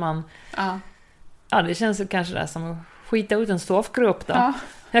känns som att man... Ja, det känns kanske där som att skita ut en soffgrop då. Ja.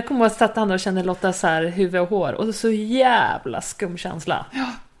 Jag kommer ihåg att satt handen och kände Lotta så här huvud och hår. Och så jävla skum känsla.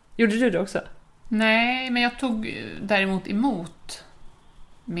 Ja. Gjorde du det också? Nej, men jag tog däremot emot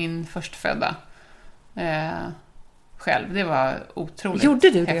min förstfödda själv. Det var otroligt. Gjorde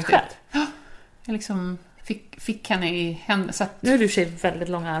du det häftigt. Själv? Ja, jag liksom fick henne i händerna. Så att... Nu är du sig väldigt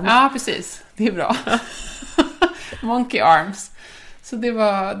långa armar. Ja, precis. Det är bra. Monkey arms. Så det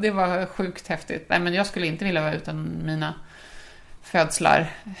var sjukt häftigt. Nej, men jag skulle inte vilja vara utan mina födslar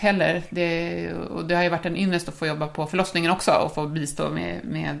heller. Det har ju varit en ynnest att få jobba på förlossningen också och få bistå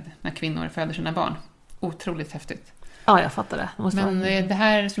med när kvinnor föder sina barn. Otroligt häftigt. Ja, jag fattar det. Men det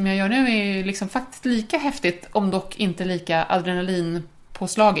här som jag gör nu är ju liksom faktiskt lika häftigt, om dock inte lika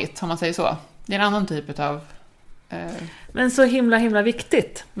adrenalinpåslagigt, om man säger så. Det är en annan typ av... Men så himla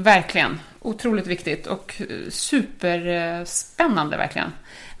viktigt. Verkligen. Otroligt viktigt och superspännande verkligen.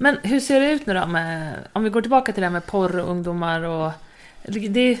 Men hur ser det ut nu då om vi går tillbaka till det här med porr och ungdomar och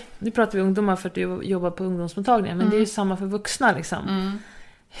Nu pratar vi ungdomar för att du jobbar på ungdomsmottagningen, men det är ju samma för vuxna liksom.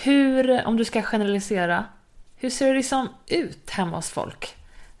 Hur, om du ska generalisera, hur ser det liksom ut hemma hos folk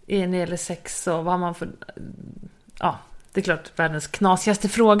när det gäller sex och vad man får... Ja, det är klart världens knasigaste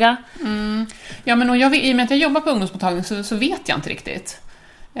fråga. Ja, men i och med att jag jobbar på ungdomsmottagning så vet jag inte riktigt.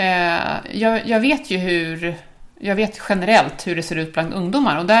 Jag vet ju jag vet generellt hur det ser ut bland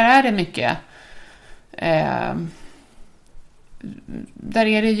ungdomar, och där är det mycket där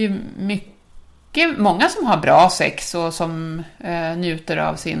är det ju många som har bra sex och som njuter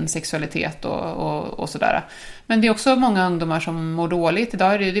av sin sexualitet och sådär. Men det är också många ungdomar som mår dåligt.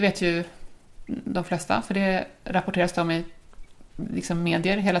 Idag det vet ju de flesta, för det rapporteras om i liksom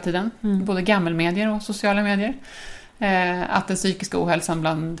medier hela tiden. Både gammelmedier och sociala medier. Att den psykiska ohälsan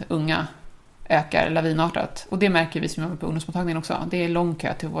bland unga ökar lavinartat. Och det märker vi som jobbar på ungdomsmottagningen också. Det är lång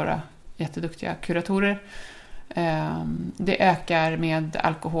kö till våra jätteduktiga kuratorer. Det ökar med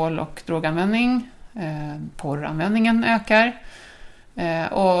alkohol- och droganvändning. Porranvändningen ökar.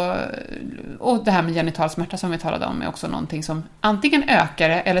 Och det här med genitalsmärta som vi talade om är också någonting som antingen ökar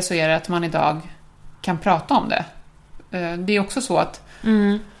det, eller så är det att man idag kan prata om det. Det är också så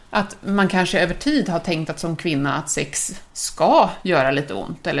att man kanske över tid har tänkt att som kvinna att sex ska göra lite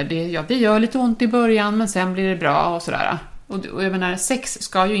ont. Eller det gör lite ont i början, men sen blir det bra och sådär. Och jag menar, sex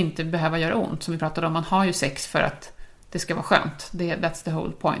ska ju inte behöva göra ont. Som vi pratade om, man har ju sex för att det ska vara skönt. That's the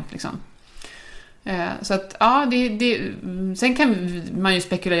whole point liksom. Så att ja, sen kan man ju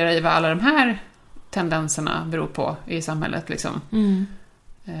spekulera i vad alla de här tendenserna beror på i samhället liksom.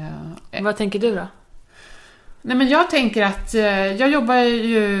 Vad tänker du då? Nej, men jag tänker att jag jobbar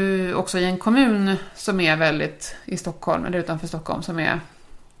ju också i en kommun som är väldigt i Stockholm, eller utanför Stockholm, som är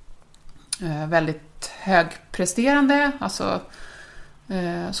väldigt högpresterande, alltså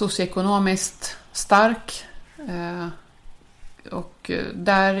socioekonomiskt stark, och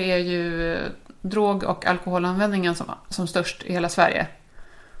där är ju drog- och alkoholanvändningen som störst i hela Sverige.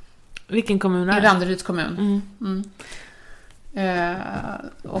 Vilken kommun är det? I Danderyds kommun.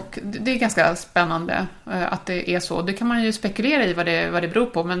 Och det är ganska spännande att det är så. Det kan man ju spekulera i vad det beror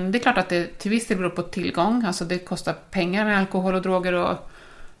på, men det är klart att det till viss del beror på tillgång. Alltså det kostar pengar med alkohol och droger, och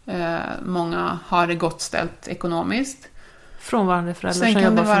många har det gott ställt ekonomiskt. Frånvarande föräldrar. Sen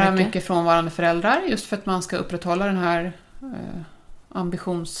kan det vara mycket frånvarande föräldrar, just för att man ska upprätthålla den här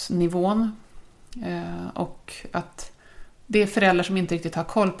ambitionsnivån, och att det är föräldrar som inte riktigt har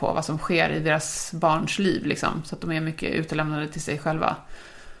koll på vad som sker i deras barns liv liksom, så att de är mycket utelämnade till sig själva.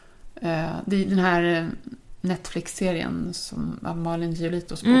 Det är den här Netflix-serien som av Malin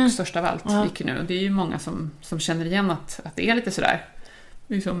Giolitos bok Störst av allt gick nu. Det är ju många som känner igen att det är lite sådär,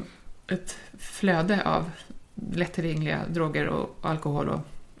 liksom ett flöde av lättillgängliga droger och alkohol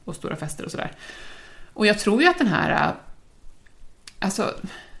och stora fester och sådär. Och jag tror ju att den här, alltså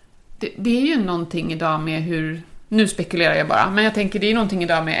det är ju någonting idag med hur, nu spekulerar jag bara, men jag tänker det är någonting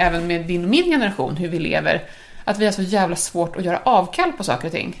idag med även med din och min generation, hur vi lever, att vi har så jävla svårt att göra avkall på saker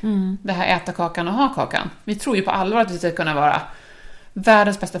och ting. Det här äta kakan och ha kakan. Vi tror ju på allvar att vi ska kunna vara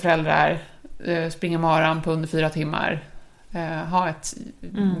världens bästa föräldrar, springa maran på under 4 timmar, ha ett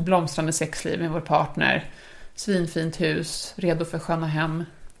blomstrande sexliv med vår partner, svinfint hus, redo för sköna hem,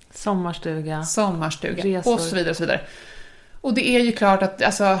 sommarstuga resor, och så vidare och så vidare. Och det är ju klart att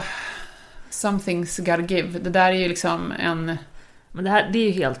alltså, something's gotta give. Det där är ju liksom en... Men det är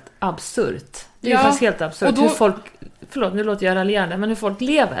ju helt absurt. Det är ju faktiskt helt absurt. Och då... hur folk, förlåt, nu låter jag raljerande, men hur folk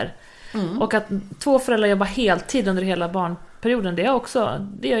lever. Och att 2 föräldrar jobbar heltid under hela barnperioden,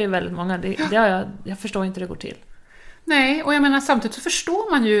 det gör ju väldigt många. Jag förstår inte hur det går till. Nej, och jag menar samtidigt så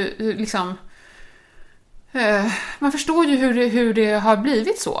förstår man ju liksom... Man förstår ju hur det har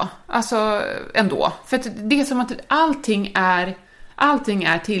blivit så. Alltså ändå. För att det är som att allting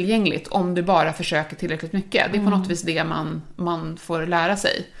är tillgängligt om du bara försöker tillräckligt mycket. Det är på något vis det man får lära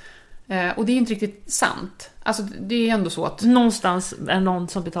sig. Och det är inte riktigt sant. Alltså det är ändå så att... Någonstans är någon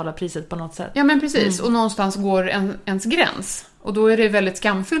som betalar priset på något sätt. Ja, men precis. Och någonstans går ens gräns. Och då är det väldigt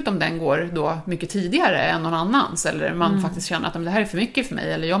skamfullt om den går då mycket tidigare än någon annans. Eller man faktiskt känner att det här är för mycket för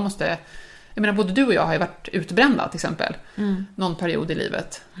mig. Eller jag måste... Jag menar, både du och jag har ju varit utbrända till exempel. Någon period i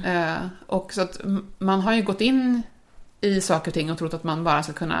livet. Och så att man har ju gått in i saker och ting och trott att man bara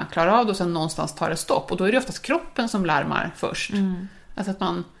ska kunna klara av det och sen någonstans tar det stopp. Och då är det oftast kroppen som larmar först. Alltså att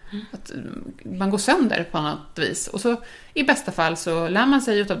man går sönder på något vis. Och så i bästa fall så lär man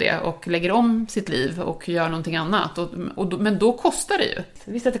sig utav det och lägger om sitt liv och gör någonting annat. Men då kostar det ju.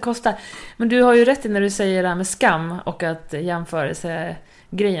 Visst att det kostar. Men du har ju rätt när du säger det här med skam och att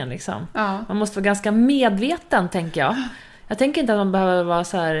jämförelsegrejen liksom. Ja. Man måste vara ganska medveten, tänker jag. Jag tänker inte att man behöver vara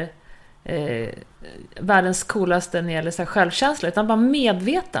så här världens coolaste när det gäller så här självkänsla, utan bara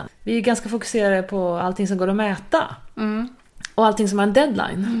medveten. Vi är ganska fokuserade på allting som går att mäta. Och allting som har en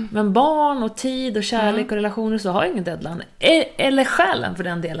deadline. Men barn och tid och kärlek och relationer så har ingen deadline. Eller själen för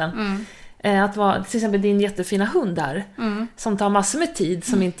den delen. Att vara, till exempel din jättefina hund där, som tar massor med tid,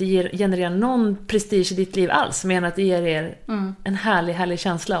 som inte genererar någon prestige i ditt liv alls, men att det ger er en härlig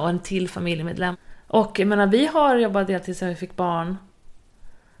känsla och en till familjemedlem. Och jag menar, vi har jobbat deltid sedan vi fick barn.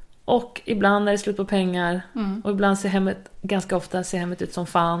 Och ibland är det slut på pengar. Och ibland ser hemmet, ganska ofta ser hemmet ut som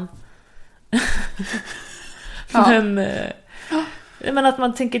fan. Men att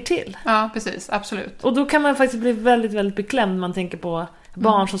man tänker till. Ja, precis, absolut. Och då kan man faktiskt bli väldigt, väldigt beklämd när man tänker på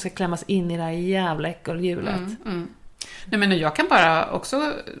barn som ska klämmas in i det här jävla ekorrhjulet. Nej, men jag kan bara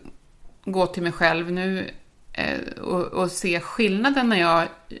också gå till mig själv nu och se skillnaden när jag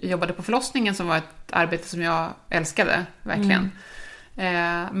jobbade på förlossningen, som var ett arbete som jag älskade, verkligen.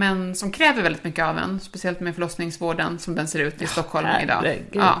 Men som kräver väldigt mycket av en, speciellt med förlossningsvården som den ser ut i Stockholm idag.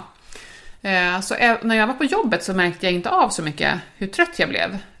 Ja. Så när jag var på jobbet så märkte jag inte av så mycket hur trött jag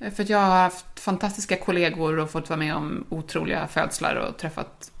blev. För att jag har haft fantastiska kollegor och fått vara med om otroliga födslar och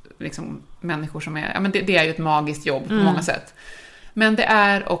träffat liksom människor som är... Ja, men det är ju ett magiskt jobb på många sätt. Men det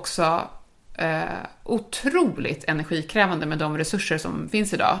är också otroligt energikrävande med de resurser som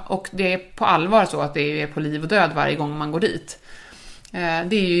finns idag. Och det är på allvar så att det är på liv och död varje gång man går dit.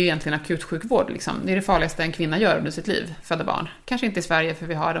 Det är ju egentligen akutsjukvård. Liksom. Det är det farligaste en kvinna gör under sitt liv, föda barn. Kanske inte i Sverige för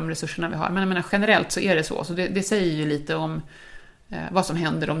vi har de resurserna vi har. Men jag menar, generellt så är det så. Så det säger ju lite om vad som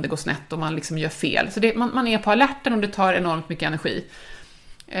händer om det går snett och man liksom gör fel. Så man är på alerten och det tar enormt mycket energi.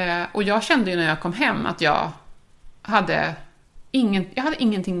 Och jag kände ju när jag kom hem att jag hade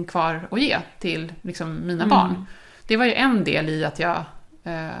ingenting kvar att ge till liksom, mina barn. Det var ju en del i att jag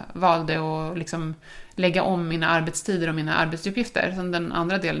valde att liksom lägga om mina arbetstider och mina arbetsuppgifter. Sen den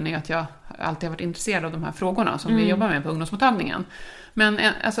andra delen är att jag alltid har varit intresserad av de här frågorna som vi jobbar med på ungdomsmottagningen. Men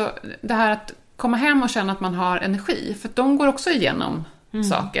alltså, det här att komma hem och känna att man har energi, för de går också igenom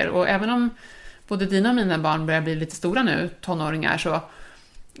saker. Och även om både dina och mina barn börjar bli lite stora nu, tonåringar, så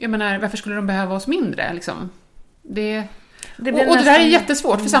jag menar, varför skulle de behöva oss mindre? Liksom? Och det där är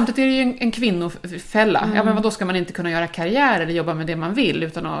jättesvårt, för samtidigt är det ju en kvinnofälla. Ja, men då ska man inte kunna göra karriär eller jobba med det man vill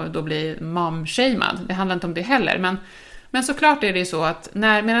utan att då bli mom-shamed. Det handlar inte om det heller. Men såklart är det ju så att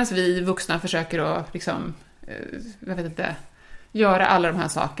medan vi vuxna försöker att liksom, jag vet inte, göra alla de här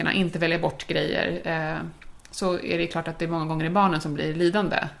sakerna, inte välja bort grejer, så är det klart att det är många gånger barnen som blir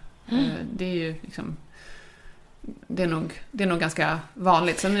lidande. Det är ju liksom... Det är nog ganska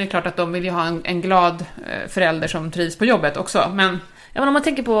vanligt. Sen är det klart att de vill ju ha en glad förälder som trivs på jobbet också. Men om man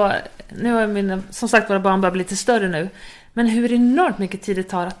tänker på, nu har som sagt våra barn börjar bli lite större nu, men hur enormt mycket tid det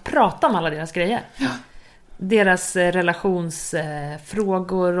tar att prata om alla deras grejer. Ja. Deras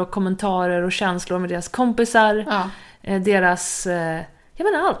relationsfrågor och kommentarer och känslor med deras kompisar. Ja. Deras,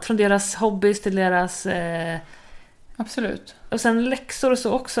 jag menar allt från deras hobbys till deras... Absolut. Och sen läxor och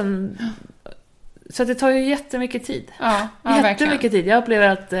så också. Så det tar ju jättemycket tid. Ja, jättemycket tid. Jag upplever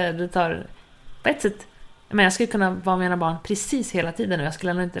att det tar på ett sätt. Men jag skulle kunna vara med mina barn precis hela tiden och jag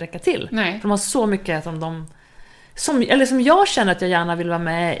skulle nog inte räcka till. Nej. För de har så mycket som jag känner att jag gärna vill vara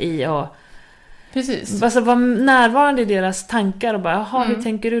med i och precis. Alltså vara närvarande i deras tankar och bara, hur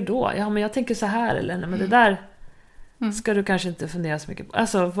tänker du då? Ja, men jag tänker så här, eller nej, men det där ska du kanske inte fundera så mycket på.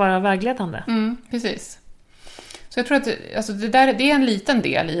 Alltså vara vägledande. Precis. Så jag tror att alltså det är en liten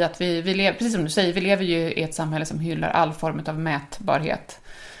del i att vi lever, precis som du säger, vi lever ju i ett samhälle som hyllar all form av mätbarhet.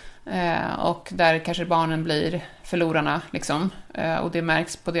 Och där kanske barnen blir förlorarna liksom, och det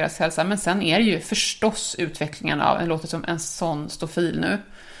märks på deras hälsa. Men sen är det ju förstås utvecklingen av, det låter som en sån stofil nu,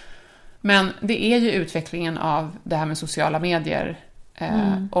 men det är ju utvecklingen av det här med sociala medier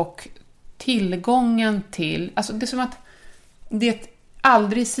och tillgången till, alltså det är som att det är ett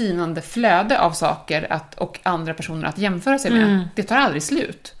aldrig sinande flöde av saker och andra personer att jämföra sig med. Det tar aldrig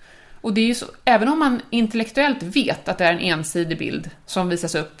slut. Och det är ju så, även om man intellektuellt vet att det är en ensidig bild som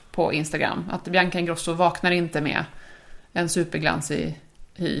visas upp på Instagram, att Bianca Ingrosso vaknar inte med en superglansig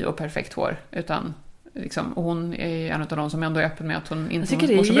hy och perfekt hår, utan liksom, och hon är en av de som ändå är öppen med att hon inte mår så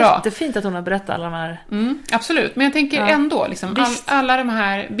bra. Jag tycker det är jättefint att hon har berättat alla de här... absolut, men jag tänker ändå liksom, alla de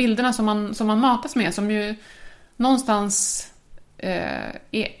här bilderna som man matas med, som ju någonstans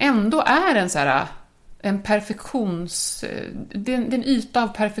ändå är en så här, en perfektions... Det är en yta av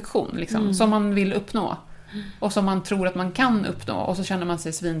perfektion liksom, som man vill uppnå. Och som man tror att man kan uppnå. Och så känner man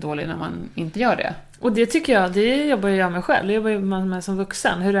sig svindålig när man inte gör det. Och det tycker jag, det jobbar jag med själv. Det jobbar man med som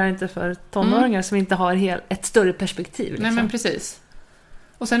vuxen. Hur är det inte för tonåringar som inte har ett större perspektiv? Liksom. Nej, men precis.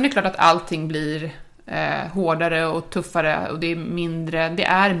 Och sen är det klart att allting blir hårdare och tuffare och det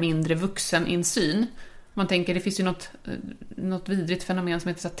är mindre vuxeninsyn. Man tänker, det finns ju något vidrigt fenomen som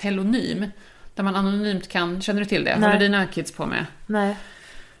heter så telonym, där man anonymt kan, känner du till det? Nej. Håller dina kids på med? Nej,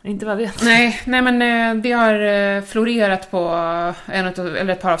 inte vad jag vet. Nej, men det har florerat på eller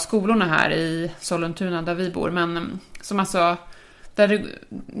ett par av skolorna här i Sollentuna där vi bor, men som alltså där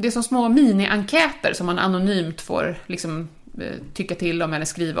det är som små mini-enkäter som man anonymt får liksom tycka till om eller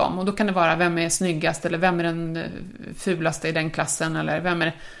skriva om, och då kan det vara vem är snyggast eller vem är den fulaste i den klassen eller vem är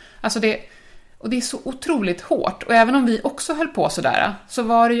det, alltså och det är så otroligt hårt. Och även om vi också höll på sådär, så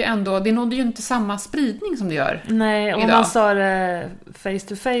var det ju ändå, det nådde ju inte samma spridning som det gör. Nej, om idag. man sa det face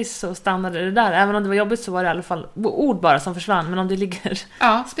to face så stannade det där. Även om det var jobbigt så var det i alla fall ord bara som försvann. Men om det ligger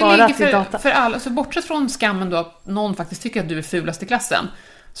sparat i data. För alla, så bortsett från skammen då att någon faktiskt tycker att du är fulast i klassen,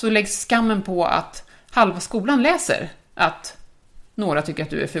 så läggs skammen på att halva skolan läser att några tycker att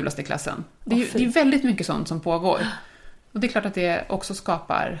du är fulast i klassen. Det är väldigt mycket sånt som pågår. Och det är klart att det också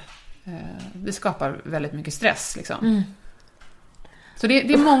skapar väldigt mycket stress liksom. Så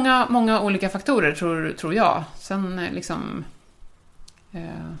det är många olika faktorer tror jag. Sen liksom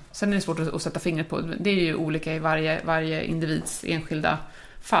sen är det svårt att sätta fingret på. Det är ju olika i varje individs enskilda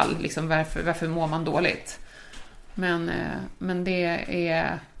fall liksom, varför mår man dåligt. Men det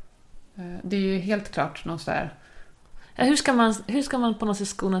är ju helt klart något där. Hur ska man på något sätt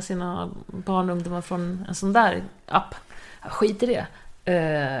skona sina barn och ungdomar från en sån där app? Skit i det.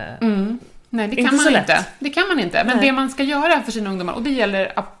 Nej, det kan man inte. Det kan man inte. Men det man ska göra för sina ungdomar, och det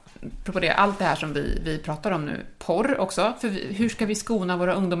gäller apropå det, allt det här som vi pratar om nu, porr också. För hur ska vi skona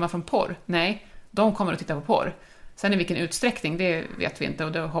våra ungdomar från porr? Nej, de kommer att titta på porr. Sen i vilken utsträckning, det vet vi inte,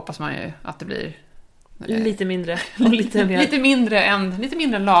 och då hoppas man ju att det blir lite mindre och lite mindre lite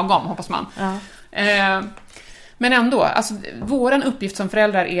mindre än lagom, hoppas man. Ja. Men ändå, alltså, våran uppgift som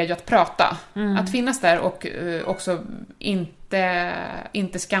föräldrar är ju att prata. Att finnas där och också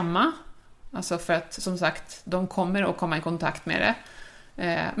inte skamma. Alltså för att, som sagt, de kommer att komma i kontakt med det.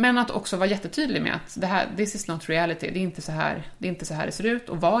 Men att också vara jättetydlig med att this is not reality. Det är inte så här det ser ut.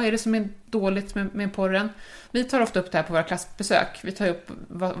 Och vad är det som är dåligt med porren? Vi tar ofta upp det här på våra klassbesök. Vi tar upp,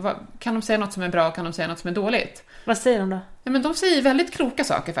 kan de säga något som är bra, kan de säga något som är dåligt? Vad säger de då? Ja, men de säger väldigt kloka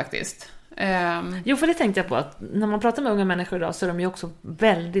saker faktiskt. Jo, för det tänkte jag på, att när man pratar med unga människor idag så är de ju också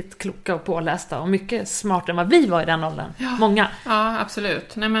väldigt kloka och pålästa och mycket smartare än vad vi var i den åldern. Ja. Många. Ja,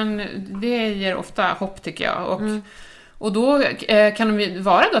 absolut. Nej, men det ger ofta hopp, tycker jag. Och då kan det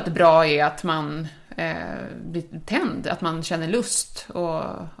vara då att det bra är att man blir tänd, att man känner lust och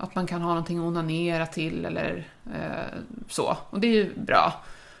att man kan ha någonting att onanera till eller så. Och det är ju bra.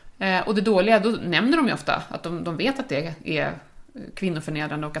 Och det dåliga, då nämner de ju ofta att de vet att det är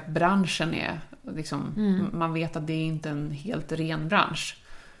kvinnoförnedrande och att branschen är liksom, man vet att det är inte en helt ren bransch.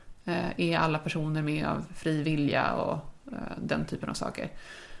 Är alla personer med av fri vilja och den typen av saker.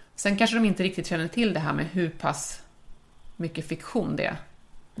 Sen kanske de inte riktigt känner till det här med hur pass mycket fiktion det är.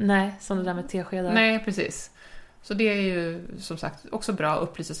 Nej, som det där med teskedar. Nej, precis. Så det är ju som sagt också bra att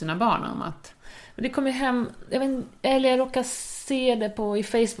upplysa sina barn om att... Det kommer hem, jag råkar se det i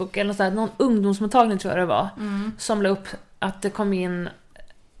Facebook eller så här, någon ungdomsmottagning tror jag det var, som la upp att det kom in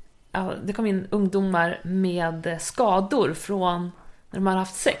ungdomar med skador från när de har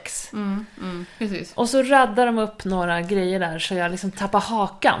haft sex. Precis. Och så raddar de upp några grejer där så jag liksom tappar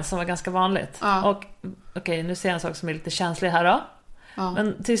hakan, som var ganska vanligt. Ja. Och okej, nu ser jag en sak som är lite känslig här då. Ja.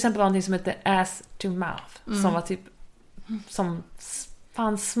 Men till exempel var någonting som heter ass to mouth, som var typ som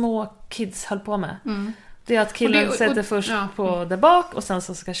fan små kids höll på med. Det är att killen sätter först på där bak och sen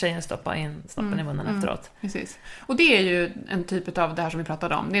så ska tjejen stoppa in snoppen i munnen efteråt. Precis. Och det är ju en typ av det här som vi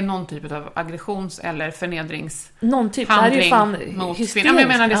pratade om. Det är någon typ av aggressions- eller förnedrings någon typ. Det här är ju fan hysteriskt. Jag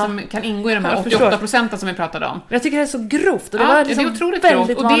menar det som kan ingå i de här 88% som vi pratade om. Jag tycker det är så grovt. Och det var liksom det är otroligt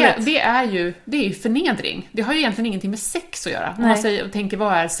grovt. Och det är ju förnedring. Det har ju egentligen ingenting med sex att göra. Om man tänker,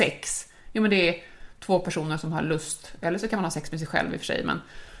 vad är sex? Jo, men det är två personer som har lust. Eller så kan man ha sex med sig själv i och för sig, men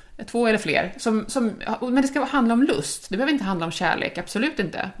 2 eller fler. Men det ska handla om lust. Det behöver inte handla om kärlek, absolut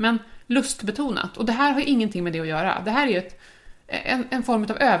inte. Men lustbetonat. Och det här har ju ingenting med det att göra. Det här är ju en form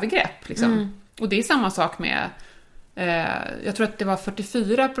av övergrepp. Liksom. Och det är samma sak med... jag tror att det var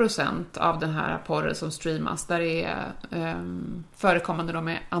 44% av den här porren som streamas. Där det är förekommande då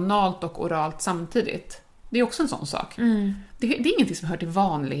med analt och oralt samtidigt. Det är också en sån sak. Det är ingenting som hör till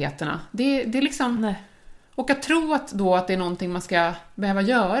vanligheterna. Det är liksom... Nej. Och att tro att det är någonting man ska behöva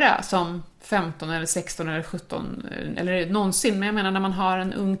göra som 15 eller 16 eller 17 eller någonsin. Men jag menar när man har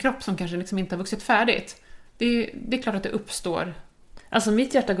en ung kropp som kanske liksom inte har vuxit färdigt. Det är klart att det uppstår Alltså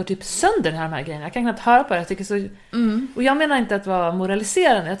mitt hjärta går typ sönder här, de här grejerna. Jag kan knappt höra på det. Jag tycker så... Och jag menar inte att vara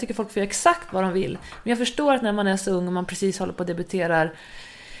moraliserande. Jag tycker folk får göra exakt vad de vill. Men jag förstår att när man är så ung och man precis håller på att debuterar...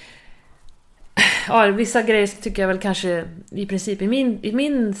 Ja, vissa grejer tycker jag väl kanske i princip i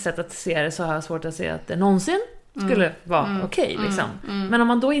min sätt att se det, så har jag svårt att se att det någonsin skulle vara okej, liksom. Men om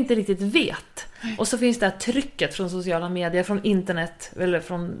man då inte riktigt vet, och så finns det här trycket från sociala medier, från internet eller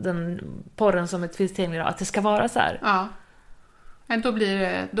från den porren som finns tillgänglig, att det ska vara så här. Ja. Men då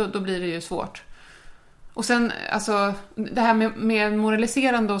blir det ju svårt. Och sen, alltså, det här med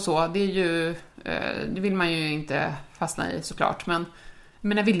moraliserande och så, det är ju, det vill man ju inte fastna i såklart, men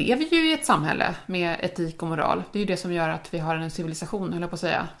vi lever ju i ett samhälle med etik och moral. Det är ju det som gör att vi har en civilisation, höll jag på att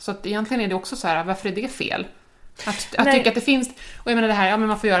säga. Så att egentligen är det också så här, varför är det fel? Att tycka att det finns, och jag menar det här, ja men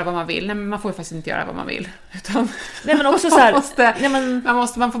man får göra vad man vill. Nej, men man får ju faktiskt inte göra vad man vill. Utan nej, men också så här,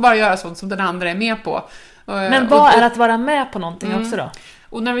 man får bara göra sånt som den andra är med på. Men vad är att vara med på någonting också då?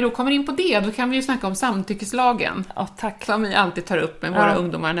 Och när vi då kommer in på det, då kan vi ju snacka om samtyckeslagen. Ja, tack. Som vi alltid tar upp med våra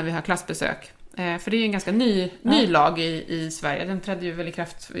ungdomar när vi har klassbesök. För det är ju en ganska ny lag i Sverige. Den trädde ju väl i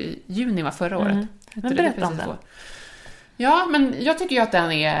kraft i juni förra året. Men berätta om den. Ja, men jag tycker ju att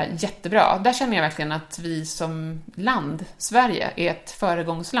den är jättebra. Där känner jag verkligen att vi som land, Sverige, är ett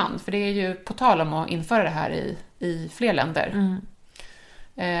föregångsland. För det är ju på tal om att införa det här i fler länder.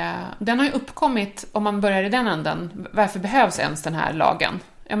 Den har ju uppkommit, om man börjar i den änden, varför behövs ens den här lagen?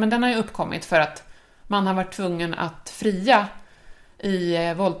 Ja, men den har ju uppkommit för att man har varit tvungen att fria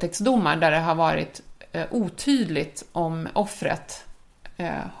i våldtäktsdomar där det har varit otydligt om offret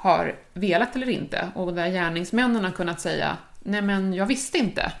har velat eller inte, och där gärningsmännen har kunnat säga, nej men jag visste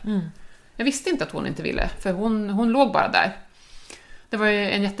inte. Jag visste inte att hon inte ville, för hon låg bara där. Det var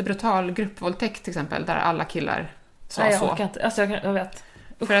ju en jättebrutal gruppvåldtäkt till exempel, där alla killar sa nej, så. Jag vet.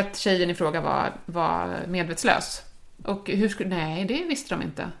 För att tjejen i fråga var medvetslös. Och nej, det visste de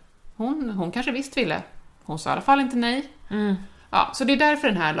inte. Hon kanske visst ville. Hon sa i alla fall inte nej. Ja, så det är därför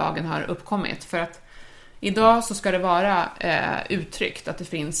den här lagen har uppkommit. För att idag så ska det vara uttryckt att det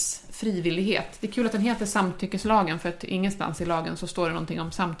finns frivillighet. Det är kul att den heter samtyckeslagen, för att ingenstans i lagen så står det någonting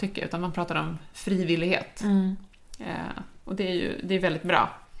om samtycke, utan man pratar om frivillighet. Och det är väldigt bra.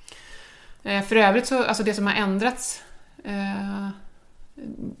 För övrigt så, alltså det som har ändrats,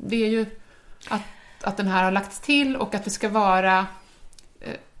 det är ju att den här har lagts till, och att det ska vara,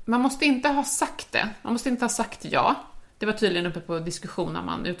 man måste inte ha sagt det. Man måste inte ha sagt ja. Det var tydligen uppe på diskussion när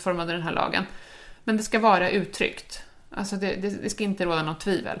man utformade den här lagen. Men det ska vara uttryckt. Alltså det ska inte råda något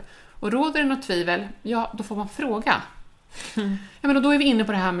tvivel. Och råder det något tvivel, ja, då får man fråga. Ja, men då är vi inne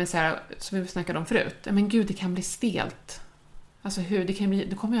på det här med så här, som vi snackade om förut. Ja, men gud, det kan bli stelt. Alltså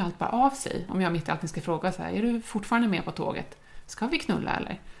det kommer ju allt bara av sig. Om jag mitt i allting ska fråga så här, är du fortfarande med på tåget? Ska vi knulla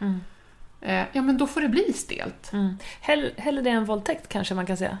eller? Ja, men då får det bli stelt. Hellre det än våldtäkt kanske man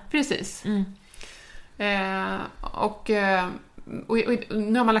kan säga. Precis. Och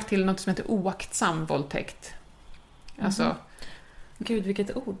nu har man lagt till något som heter oaktsam våldtäkt. Alltså, gud,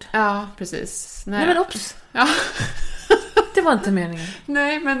 vilket ord. ja, precis. Nej men ops. Ja. Det var inte meningen.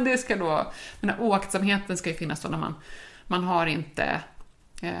 Nej, men det ska då, den här oaktsamheten ska ju finnas då när man har inte,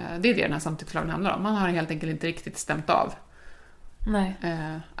 det är det den här samtyckeslagen handlar om. Man har helt enkelt inte riktigt stämt av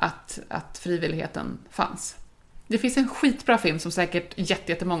att frivilligheten fanns. Det finns en skitbra film som säkert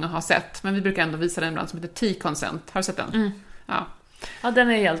jättemånga har sett, men vi brukar ändå visa den ibland, som heter T-Consent. Har du sett den? Ja,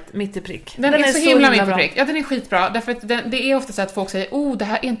 den är helt mitt i prick. Den är så himla mitt i prick. Ja, den är skitbra. Därför att det är ofta så att folk säger,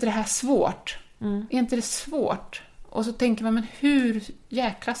 är inte det här svårt? Är inte det svårt? Och så tänker man, men hur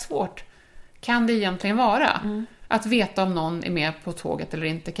jäkla svårt kan det egentligen vara? Att veta om någon är med på tåget eller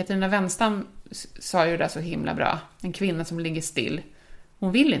inte. Katarina Wenstam sa ju det så himla bra. En kvinna som ligger still.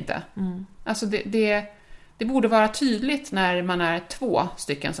 Hon vill inte. Alltså det borde vara tydligt när man är 2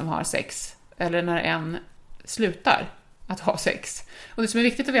 stycken som har sex. Eller när en slutar att ha sex. Och det som är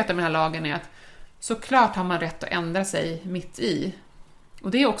viktigt att veta med den här lagen är att såklart har man rätt att ändra sig mitt i.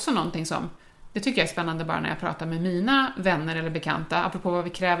 Och det är också någonting som, det tycker jag är spännande bara när jag pratar med mina vänner eller bekanta, apropå vad vi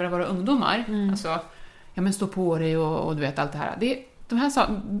kräver av våra ungdomar. Alltså, ja men stå på dig och du vet allt det här.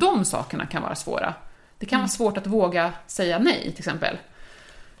 De sakerna kan vara svåra. Det kan vara svårt att våga säga nej till exempel.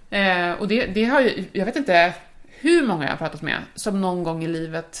 Och det har ju, jag vet inte hur många jag har pratat med som någon gång i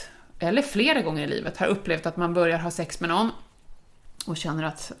livet, eller flera gånger i livet, har upplevt att man börjar ha sex med någon och känner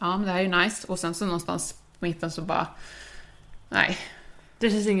att ja, men det här är ju nice, och sen så någonstans på mitten så bara nej. Det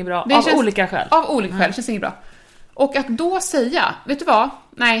känns inget bra, av olika skäl. Av olika skäl, det känns inget bra. Och att då säga, vet du vad?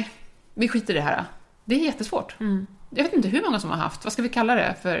 Nej, vi skiter i det här. Det är jättesvårt. Jag vet inte hur många som har haft, vad ska vi kalla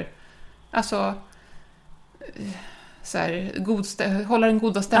det för? Alltså så här, hålla den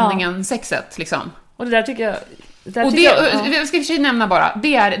goda stämningen, sexet liksom. Och det där tycker jag Och jag ska i och för sig nämna bara,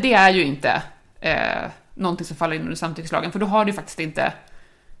 det är ju inte någonting som faller in under samtyckeslagen, för då har du faktiskt inte...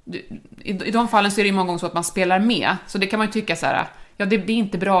 I de fallen så är det ju många gånger så att man spelar med, så det kan man ju tycka så här, ja det är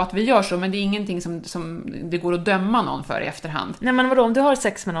inte bra att vi gör så, men det är ingenting som det går att döma någon för i efterhand. Nej, men vadå, om du har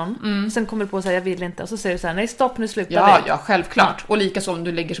sex med någon, sen kommer du på att säga jag vill inte, och så säger du så här, nej stopp, nu slutar vi. Ja, självklart. Och lika så om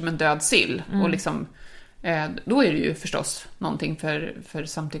du ligger som en död sill och liksom, då är det ju förstås någonting för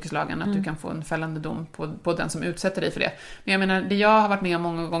samtyckeslagen att du kan få en fällande dom på den som utsätter dig för det. Men jag menar, det jag har varit med om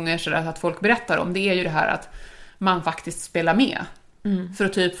många gånger så att folk berättar om, det är ju det här att man faktiskt spelar med. För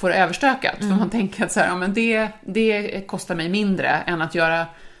att typ få det överstökat. För man tänker att så här, ja, men det kostar mig mindre än att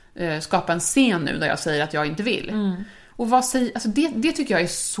skapa en scen nu där jag säger att jag inte vill. Och alltså det tycker jag är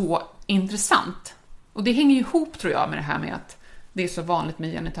så intressant. Och det hänger ju ihop, tror jag, med det här med att det är så vanligt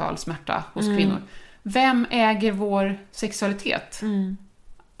med genital smärta hos kvinnor. Vem äger vår sexualitet?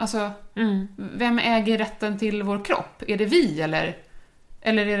 Alltså, vem äger rätten till vår kropp? Är det vi eller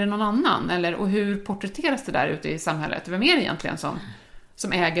är det någon annan? Och hur porträtteras det där ute i samhället? Vem är det egentligen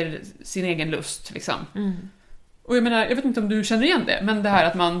som äger sin egen lust? Liksom? Och jag menar, jag vet inte om du känner igen det, men det här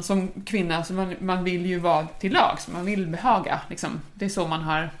att man som kvinna, så man vill ju vara till lags, man vill behaga. Liksom. Det är så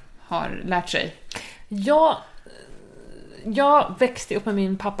man har lärt sig. Jag växte upp med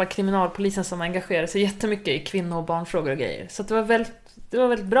min pappa, kriminalpolisen, som engagerade sig jättemycket i kvinno- och barnfrågor och grejer. Så det var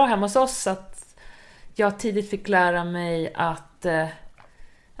väldigt bra hemma hos oss att jag tidigt fick lära mig att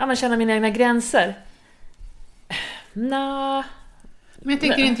känna mina egna gränser. Men jag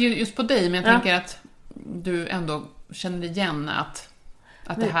tänker inte just på dig, men jag tänker att du ändå känner igen att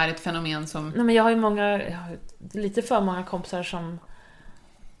det här är ett fenomen som... Nej, men jag har lite för många kompisar som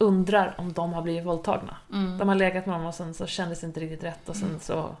undrar om de har blivit våldtagna. De har legat med dem och sen så kändes det inte riktigt rätt och sen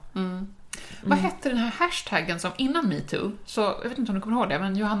så... Vad hette den här hashtaggen som innan MeToo, så jag vet inte om du kommer ihåg det,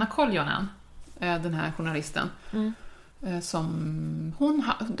 men Johanna Koljonen, den här journalisten, som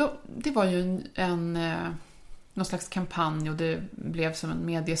det var ju någon slags kampanj, och det blev som en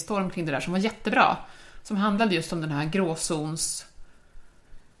mediestorm kring det där som var jättebra, som handlade just om den här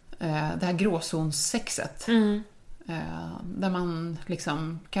det här gråzonssexet. Där man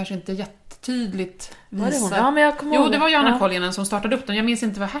liksom kanske inte jättetydligt visar... Ja, men jag kommer ihåg det var Johanna Koljonen som startade upp den. Jag minns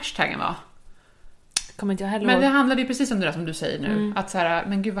inte vad hashtaggen var. Kommer inte jag heller men ihåg. Det handlade ju precis om det där som du säger nu. Att så här,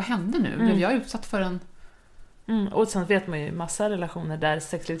 men gud, vad hände nu? Blev jag utsatt för en... Och sen vet man ju massa relationer där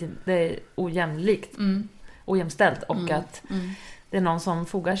sexlivet det är ojämlikt, ojämställt, och att det är någon som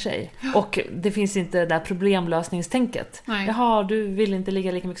fogar sig. Och det finns inte det där problemlösningstänket. Nej. Jaha, du vill inte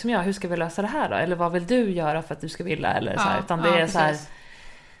ligga lika mycket som jag. Hur ska vi lösa det här då? Eller vad vill du göra för att du ska vilja? Eller så här. Utan det är precis. Så här...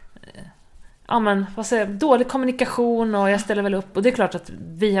 Ja, men vad säger jag? Dålig kommunikation, och jag ställer väl upp. Och det är klart att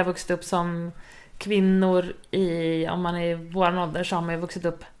vi har vuxit upp som kvinnor om man är i vår ålder, så har man ju vuxit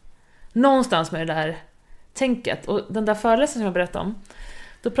upp någonstans med det där tänket. Och den där föreläsningen som jag berättade om,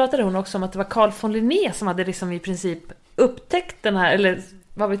 då pratade hon också om att det var Carl von Linné som hade liksom i princip upptäckt den här, eller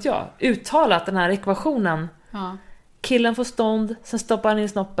vad vet jag, uttalat den här ekvationen. Killen får stånd, sen stoppar han in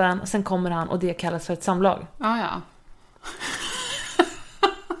snoppen, och sen kommer han, och det kallas för ett samlag. Ja.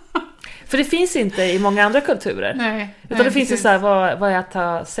 För det finns inte i många andra kulturer. Utan det finns ju så här, vad är att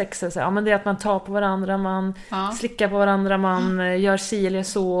ha sex? Så här, men det är att man tar på varandra, man slickar på varandra, man gör si eller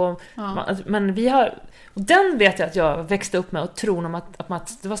så. Men vi har... Och den vet jag att jag växte upp med, och tron om att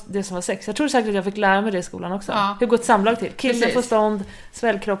det var det som var sex. Jag tror säkert att jag fick lära mig det i skolan också. Hur går ett samlag till? Killen får stånd,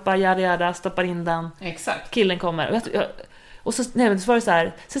 svällkroppar, jada, stoppar in den. Exakt. Killen kommer. Och så var det så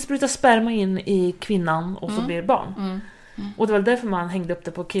här, så sprutar sperma in i kvinnan, och så blir det barn. Och det var därför man hängde upp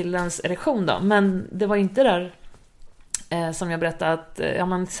det på killens erektion då. Men det var inte där som jag berättade att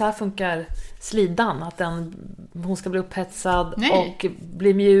så här funkar slidan, att hon ska bli upphetsad och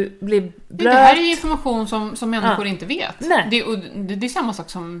bli blöt. Det här är information som människor inte vet. Det är samma sak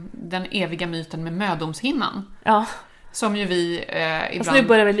som den eviga myten med mödomshinnan. Ja. Som ju vi ibland... Alltså nu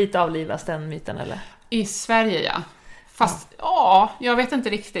börjar vi lite avlivas den myten, eller? I Sverige, ja. Fast, jag vet inte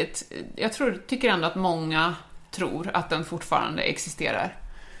riktigt. Jag tycker ändå att många tror att den fortfarande existerar.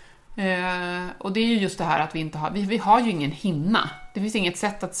 Och det är ju just det här att vi har ju ingen hinna. Det finns inget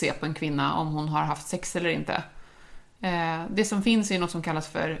sätt att se på en kvinna om hon har haft sex eller inte. Det som finns är något som kallas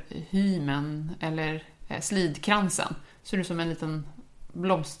för hymen eller slidkransen. Så det är som en liten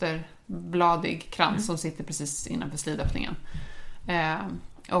blomsterbladig krans som sitter precis innanför slidöppningen.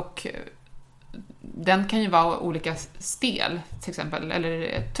 Och den kan ju vara olika stel till exempel,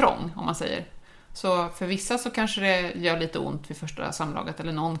 eller trång om man säger. Så för vissa så kanske det gör lite ont vid första samlaget,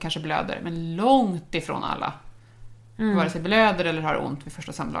 eller någon kanske blöder, men långt ifrån alla vare sig blöder eller har ont vid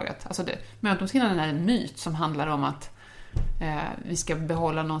första samlaget. Alltså mödomshinnan är en myt som handlar om att vi ska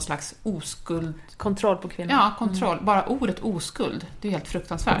behålla någon slags oskuld. Kontroll på kvinnor. Ja, kontroll. Bara ordet oskuld, det är helt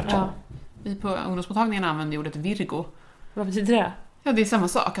fruktansvärt. Ja. Vi på ungdomsmottagningen använder ordet virgo. Vad betyder det? Ja, det är samma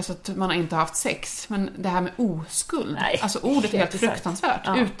sak, alltså att man har inte haft sex. Men det här med oskuld, Nej, alltså ordet är helt exakt. fruktansvärt.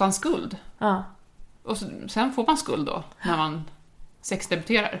 Ja. Utan skuld. Ja. Och sen får man skuld då, när man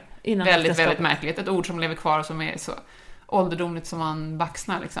sexdebuterar. Innan Väldigt, äktenskapet. väldigt märkligt. Ett ord som lever kvar och som är så ålderdomligt som man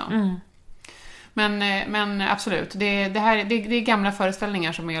baxnar liksom. Men absolut, det är gamla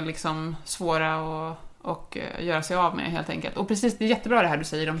föreställningar som är liksom svåra att göra sig av med helt enkelt. Och precis, det är jättebra det här du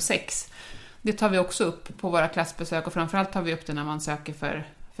säger om sex. Det tar vi också upp på våra klassbesök och framförallt tar vi upp det när man söker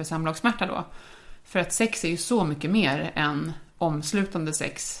för samlagssmärta då. För att sex är ju så mycket mer än omslutande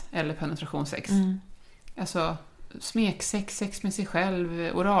sex eller penetrationssex. Alltså smeksex, sex med sig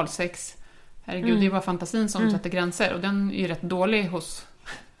själv, oralsex. Herregud, det är bara fantasin som sätter gränser och den är ju rätt dålig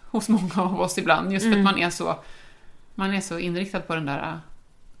hos många av oss ibland. Just för att man är så inriktad på den där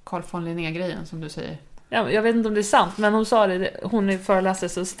Carl von Linné-grejen som du säger. Ja, jag vet inte om det är sant, men hon sa det, hon är föreläsare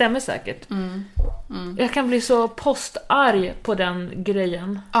så stämmer säkert. Jag kan bli så postarg på den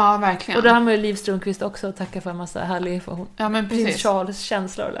grejen. Ja, verkligen. Och det här med Liv Strömquist också att tacka för en massa härlig information. Ja, men precis. Prins Charles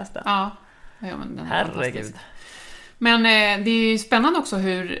känslor läste. Ja, men den är Herregud. fantastisk. Men det är ju spännande också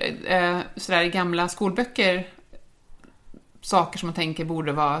hur sådär i gamla skolböcker saker som man tänker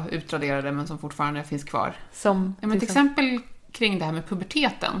borde vara utraderade men som fortfarande finns kvar. Som ja, men till exempel kring det här med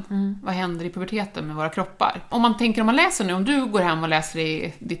puberteten. Vad händer i puberteten med våra kroppar? Om man läser nu, om du går hem och läser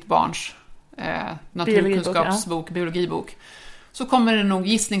i ditt barns naturkunskapsbok, biologibok, så kommer det nog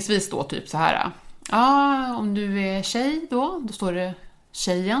gissningsvis då typ så här. Ja, om du är tjej då står det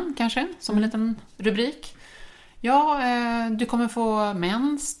tjejen kanske som en liten rubrik. Ja, du kommer få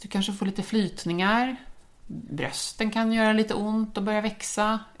mens, du kanske får lite flytningar. Brösten kan göra lite ont och börja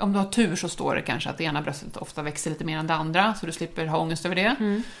växa. Om du har tur så står det kanske att det ena bröstet ofta växer lite mer än det andra, så du slipper ha ångest över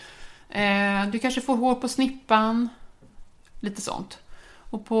det. Du kanske får hår på snippan. Lite sånt.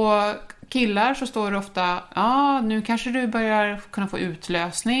 Och på killar så står det ofta, ja, nu kanske du börjar kunna få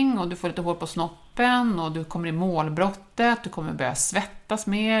utlösning och du får lite hår på snoppen och du kommer i målbrottet, du kommer börja svettas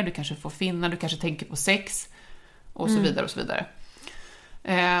mer, du kanske får finna, du kanske tänker på sex och så vidare och så vidare.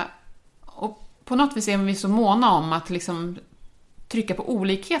 Och på något vis är vi så måna om att liksom trycka på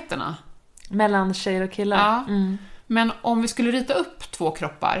olikheterna. Mellan tjejer och killar. Ja. Men om vi skulle rita upp två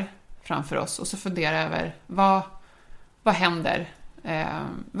kroppar framför oss och så fundera över vad händer?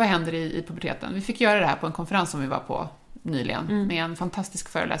 Vad händer i puberteten? Vi fick göra det här på en konferens som vi var på nyligen med en fantastisk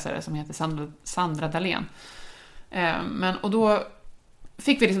föreläsare som heter Sandra Dahlén. Och då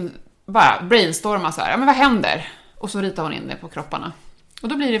fick vi liksom bara brainstorma så här, men vad händer? Och så ritar hon in det på kropparna. Och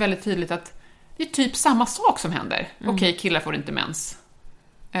då blir det väldigt tydligt att det är typ samma sak som händer. Okej, killar får inte mens.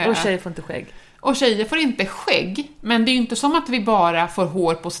 Och tjejer får inte skägg. Och tjejer får inte skägg, men det är ju inte som att vi bara får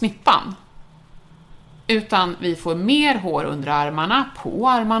hår på snippan. Utan vi får mer hår under armarna,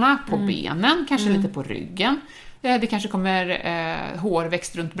 på benen, kanske lite på ryggen. Det kanske kommer hår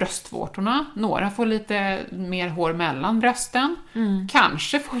växt runt bröstvårtorna. Några får lite mer hår mellan brösten.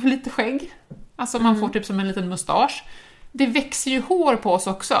 Kanske får vi lite skägg. Alltså man får typ som en liten mustasch. Det växer ju hår på oss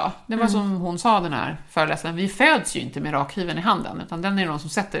också. Det var som hon sa, den här föreläsaren. Vi föds ju inte med rakhyveln i handen, utan den är någon som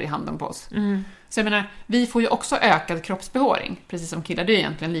sätter i handen på oss. Så jag menar, vi får ju också ökad kroppsbehåring. Precis som killar, det är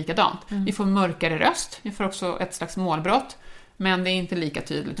egentligen likadant. Vi får mörkare röst, vi får också ett slags målbrott. Men det är inte lika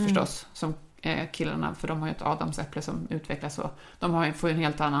tydligt förstås som killarna, för de har ju ett adamsäpple som utvecklas så. De får ju en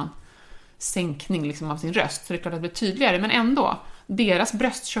helt annan sänkning liksom av sin röst. Så det är klart att det blir tydligare, men ändå. Deras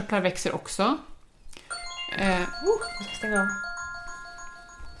bröstkörtlar växer också. Stäng av.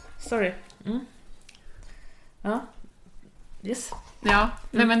 Sorry. Ja. Yes. Ja,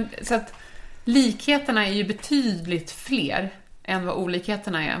 nej men så att likheterna är ju betydligt fler än vad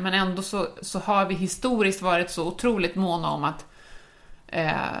olikheterna är, men ändå så har vi historiskt varit så otroligt måna om att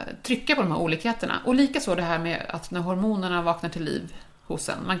trycka på de här olikheterna. Och likaså det här med att när hormonerna vaknar till liv hos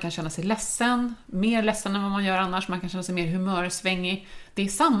en, man kan känna sig ledsen, mer ledsen än vad man gör annars, man kan känna sig mer humörsvängig. Det är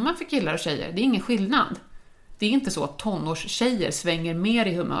samma för killar och tjejer, det är ingen skillnad. Det är inte så att tonårstjejer svänger mer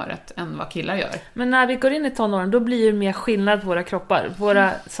i humöret än vad killar gör. Men när vi går in i tonåren, då blir det mer skillnad på våra kroppar.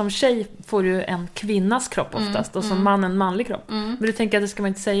 Som tjej får du en kvinnas kropp oftast, och som man en manlig kropp. Men du tänker att det ska man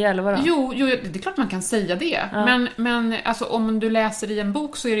inte säga, eller vadå? Jo, det är klart man kan säga det. Ja. Men alltså, om du läser i en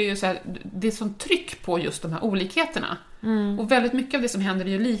bok så är det ju så här, det är som tryck på just de här olikheterna. Och väldigt mycket av det som händer är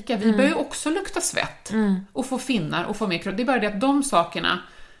ju lika. Vi börjar ju också lukta svett och få finnar och få mer kropp. Det är bara det att de sakerna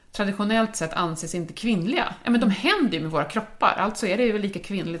traditionellt sett anses inte kvinnliga. Ja, men de händer ju med våra kroppar. Alltså är det ju lika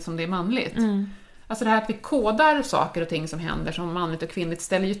kvinnligt som det är manligt. Alltså det här att vi kodar saker och ting som händer som manligt och kvinnligt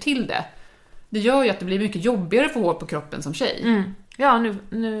ställer ju till det. det gör ju att det blir mycket jobbigare att få hår på kroppen som tjej. Ja,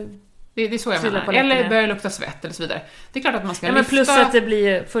 nu det är så jag menar. Eller börjar lukta svett eller så vidare. Det är klart att man ska men plus att det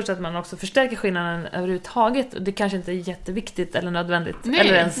blir först att man också förstärker skillnaden överhuvudtaget. Och det kanske inte är jätteviktigt eller nödvändigt.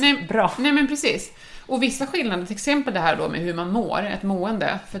 Eller ens bra. Nej, men precis. Och vissa skillnader, till exempel det här då med hur man mår, ett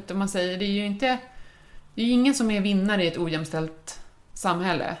mående. För att om man säger, det är ju ingen som är vinnare i ett ojämställt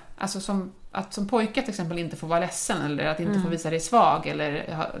samhälle. Alltså att som pojke till exempel inte få vara ledsen eller att inte få visa dig svag. Eller,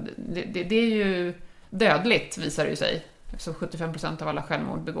 det är ju dödligt, visar det ju sig. Så 75% av alla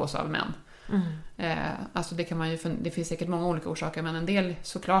självmord begås av män. Alltså det finns säkert många olika orsaker, men en del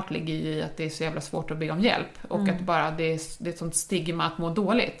såklart ligger i att det är så jävla svårt att be om hjälp. Och att bara det är ett sånt stigma att må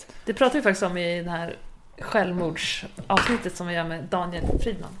dåligt. Det pratar vi faktiskt om i det här självmordsavsnittet som vi gör med Daniel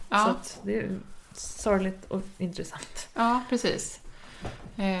Fridman. Ja. Så att det är sorgligt och intressant. Ja, precis.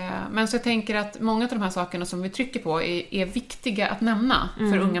 Men så jag tänker att många av de här sakerna som vi trycker på är viktiga att nämna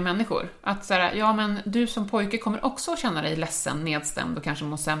för unga människor. Att så här, ja men du som pojke kommer också att känna dig ledsen, nedstämd och kanske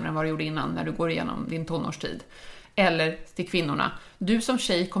må sämre än vad du gjorde innan när du går igenom din tonårstid. Eller till kvinnorna, du som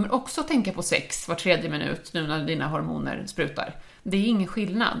tjej kommer också att tänka på sex var 3:e minut nu när dina hormoner sprutar. Det är ingen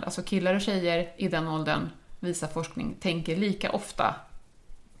skillnad. Alltså killar och tjejer i den åldern, visar forskning, tänker lika ofta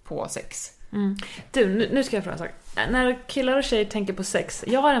på sex. Du, nu ska jag fråga en sak. När killar och tjejer tänker på sex,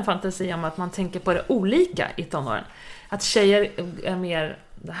 jag har en fantasi om att man tänker på det olika i tonåren. Att tjejer är mer,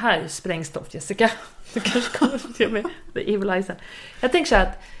 det här är sprängstoff, Jessica. Du kanske kommer att se mig, the evil eyes. Jag tänker så här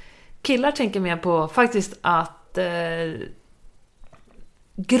att killar tänker mer på faktiskt att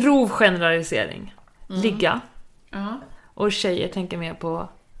grov generalisering, ligga. Och tjejer tänker mer på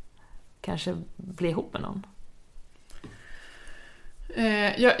kanske bli ihop med någon.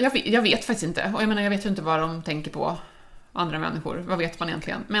 Jag vet faktiskt inte. Och jag vet ju inte vad de tänker på, andra människor. Vad vet man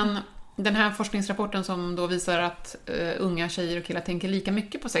egentligen? Men den här forskningsrapporten som då visar att unga tjejer och killar tänker lika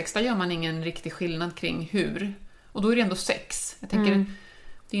mycket på sex, där gör man ingen riktig skillnad kring hur. Och då är det ändå sex. Jag tänker,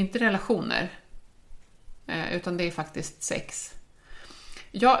 det är inte relationer. Utan det är faktiskt sex.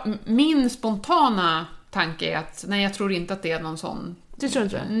 Min spontana tanke är att nej, jag tror inte att det är någon sån. Du tror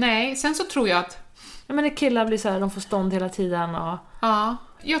inte det? Nej, sen så tror jag att men killar blir så här, de får stånd hela tiden och... Ja,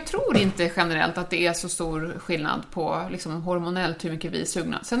 jag tror inte generellt att det är så stor skillnad på liksom, hormonellt hur mycket vi är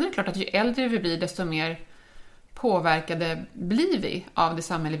sugna. Sen är det klart att ju äldre vi blir, desto mer påverkade blir vi av det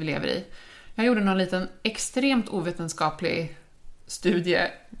samhälle vi lever i. Jag gjorde någon liten extremt ovetenskaplig studie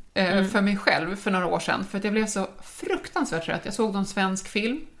för mig själv för några år sedan. För att jag blev så fruktansvärt trött. Jag såg någon svensk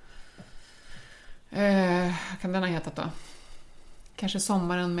film. Kan den ha hetat då? Kanske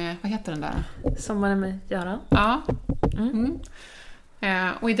Sommaren med... Vad heter den där? Sommaren med Göran. Ja.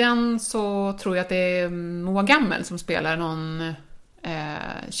 Och i den så tror jag att det är Moa Gammel som spelar någon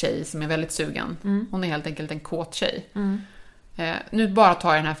tjej som är väldigt sugen. Hon är helt enkelt en kåt tjej. Nu bara tar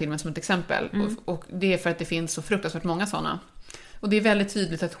jag den här filmen som ett exempel. Och det är för att det finns så fruktansvärt många sådana. Och det är väldigt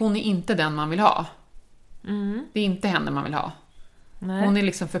tydligt att hon är inte den man vill ha. Det är inte henne man vill ha. Nej. Hon är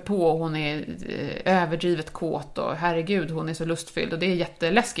liksom för på, hon är överdrivet kåt och herregud, hon är så lustfylld och det är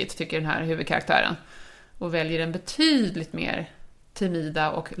jätteläskigt tycker den här huvudkaraktären. Och väljer en betydligt mer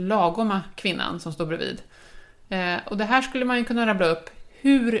timida och lagoma kvinnan som står bredvid. Och det här skulle man ju kunna rabbla upp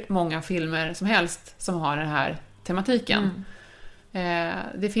hur många filmer som helst som har den här tematiken.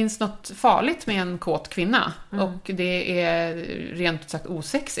 Det finns något farligt med en kåt kvinna och det är rent ut sagt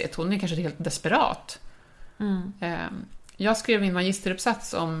osexigt. Hon är kanske helt desperat. Jag skrev min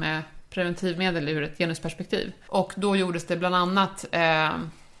magisteruppsats om preventivmedel ur ett genusperspektiv. Och då gjordes det bland annat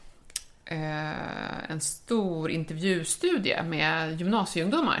en stor intervjustudie med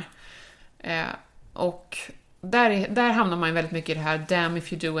gymnasieungdomar. Och där hamnar man ju väldigt mycket i det här damn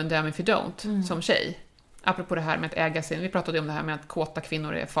if you do and damn if you don't som tjej. Apropå det här med att äga sin... Vi pratade om det här med att kåta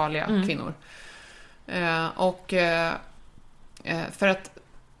kvinnor är farliga kvinnor. För att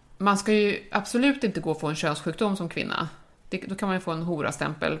man ska ju absolut inte gå och få en könssjukdom som kvinna. Då kan man ju få en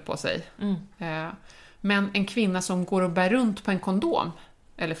horastämpel på sig. Men en kvinna som går och bär runt på en kondom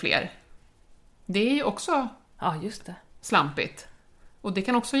eller fler, det är ju också just det. Slampigt. Och det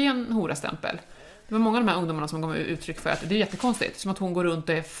kan också ge en horastämpel. Det var många av de här ungdomarna som gav uttryck för att det är jättekonstigt. Som att hon går runt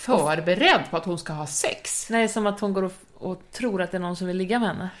och är förberedd på att hon ska ha sex. Nej, som att hon går och tror att det är någon som vill ligga med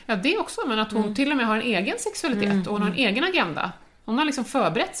henne. Ja, det också. Men att hon till och med har en egen sexualitet. Och hon har en egen agenda. Hon har liksom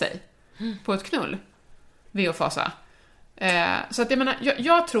förberett sig på ett knull. Ve och fasa. Så att jag menar,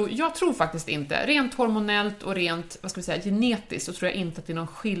 jag tror faktiskt inte, rent hormonellt och rent, vad ska vi säga, genetiskt, så tror jag inte att det är någon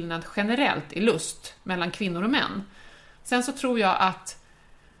skillnad generellt i lust mellan kvinnor och män. Sen så tror jag att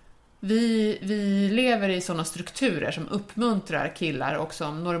vi lever i sådana strukturer som uppmuntrar killar och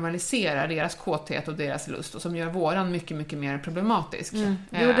som normaliserar deras kåthet och deras lust och som gör våran mycket, mycket mer problematisk. Jo,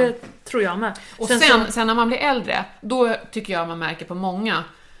 det tror jag med. Och sen när man blir äldre, då tycker jag man märker på många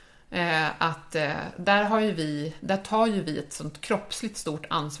att där tar ju vi ett sånt kroppsligt stort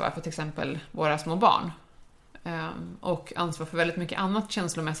ansvar för till exempel våra små barn. Och ansvar för väldigt mycket annat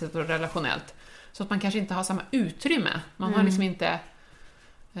känslomässigt och relationellt. Så att man kanske inte har samma utrymme. Man har liksom inte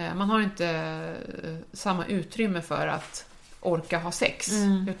samma utrymme för att orka ha sex.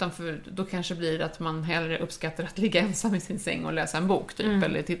 Utan då kanske blir det att man hellre uppskattar att ligga ensam i sin säng och läsa en bok typ,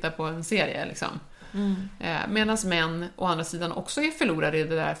 eller titta på en serie liksom. Medan män å andra sidan också är förlorade i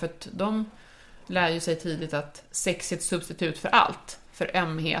det där, för att de lär ju sig tidigt att sex är ett substitut för allt. För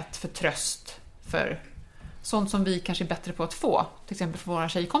ömhet, för tröst, för sånt som vi kanske är bättre på att få. Till exempel för våra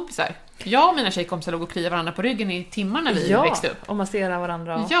tjejkompisar. Jag och mina tjejkompisar låg och kliade varandra på ryggen i timmar när vi växte upp. Och massera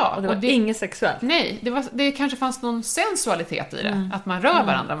varandra. Och det var inget sexuellt. Nej, det kanske fanns någon sensualitet i det. Att man rör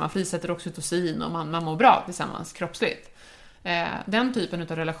varandra, man frisätter oxytocin och man mår bra tillsammans kroppsligt. Den typen av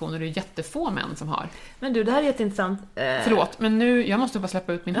relationer är det jättefå män som har. Men du, det här är jätteintressant. Förlåt, men nu, jag måste bara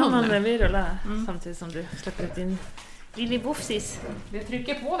släppa ut min hund nu. Ja, men vi rullar samtidigt som du släpper ut din lille bofsis. Det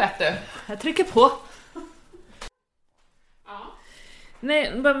trycker på, vet du. Jag trycker på.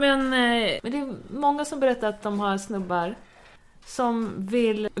 Nej, men det är många som berättar att de har snubbar som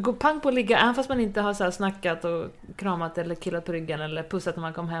vill gå pang på att ligga, även fast man inte har så här snackat och kramat eller killat på ryggen eller pussat när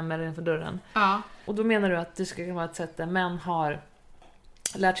man kom hem eller inför dörren. Ja. Och då menar du att det ska vara ett sätt där män har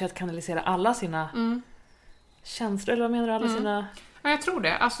lärt sig att kanalisera alla sina känslor, eller vad menar du? Alla sina... Ja, jag tror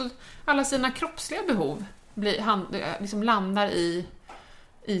det. Alltså, alla sina kroppsliga behov liksom landar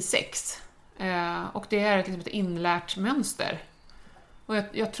i sex. Och det är liksom ett inlärt mönster. Och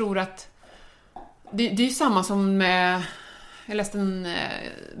jag tror att det är ju samma som med, jag läste en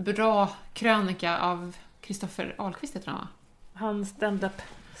bra krönika av Kristoffer Ahlqvist, heter han, va? Han stand-up.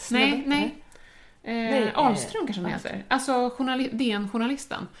 Nej. Ahlström kanske han heter. Alltså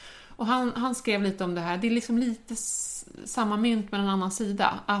DN-journalisten. Och han skrev lite om det här. Det är liksom lite samma mynt med en annan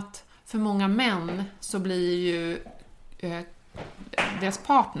sida. Att för många män så blir ju deras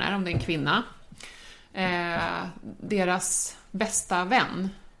partner, om det är en kvinna, deras bästa vän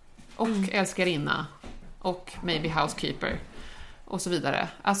och älskarinna och maybe housekeeper och så vidare.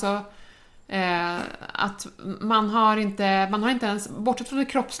 Alltså att man har inte ens, bortsett från det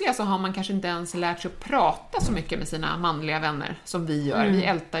kroppsliga, så har man kanske inte ens lärt sig att prata så mycket med sina manliga vänner som vi gör. Vi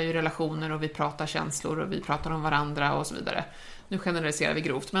ältar ju relationer och vi pratar känslor och vi pratar om varandra och så vidare. Nu generaliserar vi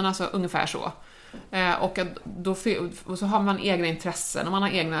grovt, men alltså ungefär så. Och så har man egna intressen och man har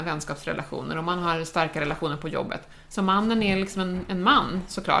egna vänskapsrelationer och man har starka relationer på jobbet. Så mannen är liksom en man,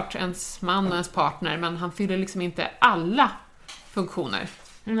 såklart, ens man och ens partner, men han fyller liksom inte alla funktioner.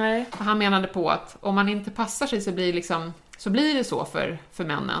 Nej. Och han menade på att om man inte passar sig så blir det så för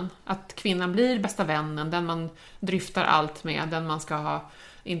männen. Att kvinnan blir bästa vännen, den man dryftar allt med, den man ska ha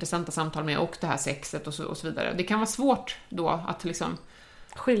intressanta samtal med och det här sexet och så vidare. Det kan vara svårt då att liksom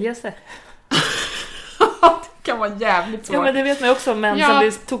skilja sig. Det kan vara jävligt svårt. Ja, men det vet man ju också, män som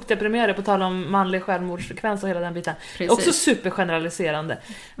blir tokdeprimerade, på tal om manlig självmordsfrekvens och hela den biten. Precis. Också supergeneraliserande.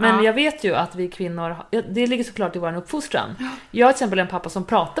 Men jag vet ju att vi kvinnor, det ligger såklart i vår uppfostran. Jag har till exempel en pappa som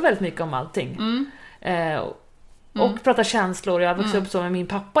pratar väldigt mycket om allting. Och pratar känslor. Jag har vuxit upp så med min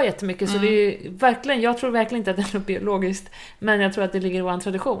pappa jättemycket. Så det är verkligen, jag tror verkligen inte att det är biologiskt, men jag tror att det ligger i vår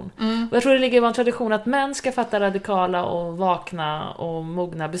tradition. Och jag tror det ligger i vår tradition att män ska fatta radikala och vakna och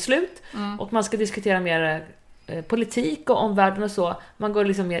mogna beslut. Och man ska diskutera mer politik och omvärlden och så. Man går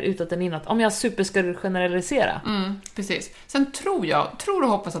liksom mer utåt än inåt. Om jag ska generalisera. Precis. Sen tror och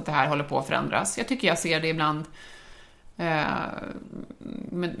hoppas att det här håller på att förändras. Jag tycker jag ser det ibland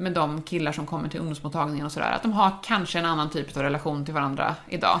med de killar som kommer till ungdomsmottagningen och sådär, att de har kanske en annan typ av relation till varandra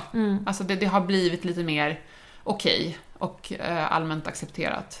idag. Alltså det har blivit lite mer okej och allmänt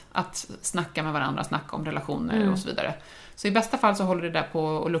accepterat att snacka med varandra, snacka om relationer och så vidare. Så i bästa fall så håller det där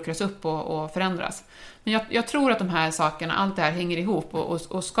på att luckras upp och förändras. Men jag tror att de här sakerna, allt det här hänger ihop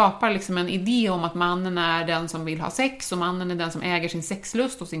och skapar liksom en idé om att mannen är den som vill ha sex och mannen är den som äger sin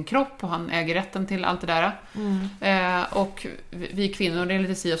sexlust och sin kropp och han äger rätten till allt det där. Och vi kvinnor, det är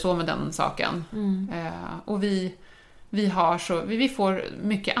lite si och så med den saken. Och vi får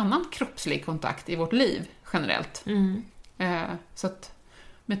mycket annan kroppslig kontakt i vårt liv generellt. Så att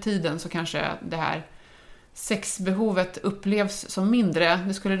med tiden så kanske det här sexbehovet upplevs som mindre.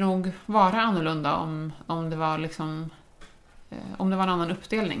 Det skulle nog vara annorlunda om det var liksom om det var en annan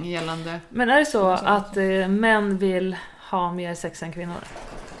uppdelning gällande. Men är det så att män vill ha mer sex än kvinnor?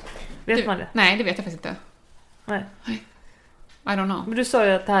 Vet man det? Nej, det vet jag faktiskt inte. Nej. I don't know. Men du sa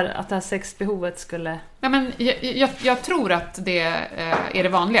ju att det här sexbehovet skulle... Ja, men jag tror att det är det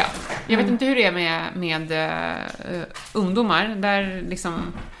vanliga. Jag vet inte hur det är med ungdomar. Där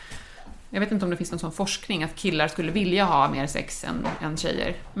liksom, jag vet inte om det finns någon sån forskning att killar skulle vilja ha mer sex än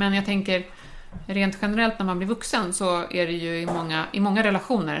tjejer. Men jag tänker, rent generellt när man blir vuxen så är det ju i många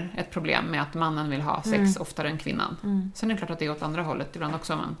relationer ett problem med att mannen vill ha sex oftare än kvinnan. Sen är det klart att det är åt andra hållet ibland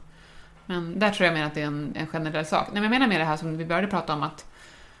också. Men där tror jag mer att det är en generell sak. Nej, men jag menar med det här som vi började prata om att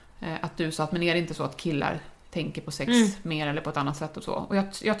du sa att men är det inte så att killar tänker på sex mer eller på ett annat sätt och så. Och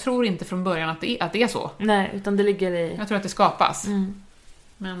jag tror inte från början att det är så. Nej, utan det ligger i... Jag tror att det skapas.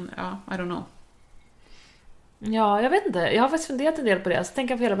 Men ja, I don't know. Ja, jag vet inte. Jag har faktiskt funderat en del på det. Så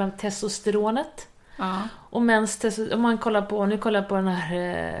tänker jag på hela med testosteronet. Ja. Och om man kollar på den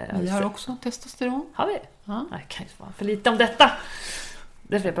här... Vi har också testosteron. Har vi? Ja. Nej, kan inte vara för lite om detta.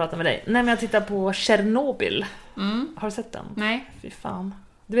 Därför jag pratar med dig. Nej, men jag tittar på Chernobyl. Har du sett den? Nej. Fy fan.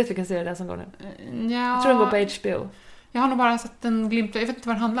 Du vet vilken serie det är som går nu? Ja. Jag tror den går på HBO. Jag har nog bara sett en glimt. Jag vet inte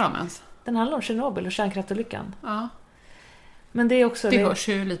vad det handlar om ens. Den handlar om Chernobyl och kärnkraftolyckan. Ja. Men det är också... Det hörs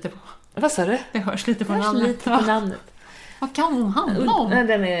ju lite på... Vad sa du? Det hörs lite på Det hörs namnet. lite på namnet. Vad kan hon handla om? Nej,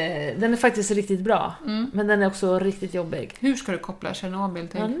 den är faktiskt riktigt bra. Men den är också riktigt jobbig. Hur ska du koppla Chernobyl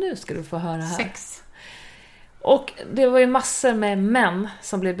till? Ja, nu ska du få höra här. Sex. Och det var ju massor med män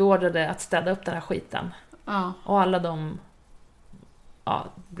som blev beordrade att städa upp den här skiten. Ja. Och alla de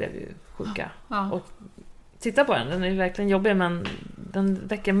blev ju sjuka. Ja. Och titta på den är ju verkligen jobbig, men den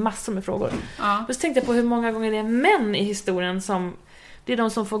väcker massor med frågor. Ja. Så tänkte jag på hur många gånger det är män i historien som... Det är de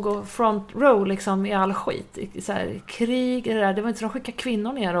som får gå front row liksom i all skit. I så här, krig, det var inte så de skickade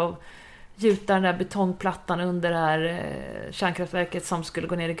kvinnor ner och gjuta den där betongplattan under det här kärnkraftverket som skulle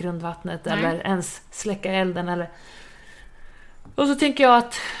gå ner i grundvattnet. Nej. Eller ens släcka elden. Eller... Och så tänker jag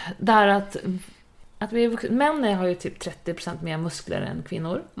att det här att män har ju typ 30% mer muskler än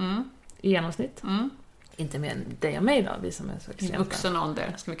kvinnor i genomsnitt. Inte mer än dig och mig då, vi som är så extremt. I vuxen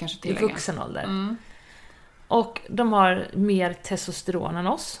ålder, ska vi kanske I tillägga. vuxen ålder. Och de har mer testosteron än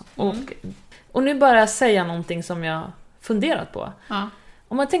oss. Och nu bara säga någonting som jag funderat på. Ja.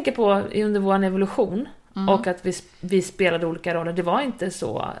 Om man tänker på under vår evolution och att vi spelade olika roller. Det var inte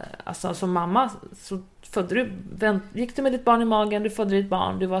så, alltså som mamma så gick du med ditt barn i magen, du födde ditt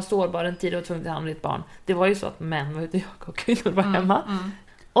barn, du var sårbar en tid och var tvungen att ta hand om ditt barn. Det var ju så att män var ute och jagade och kvinnor var hemma.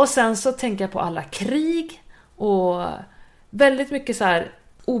 Och sen så tänker jag på alla krig och väldigt mycket så här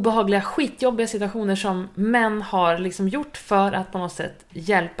obehagliga, skitjobbiga situationer som män har liksom gjort för att på något sätt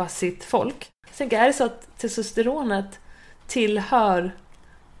hjälpa sitt folk. Jag tänker, är det så att testosteronet tillhör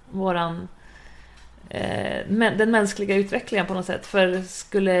den mänskliga utvecklingen på något sätt? För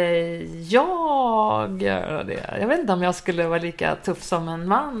skulle jag göra det? Jag vet inte om jag skulle vara lika tuff som en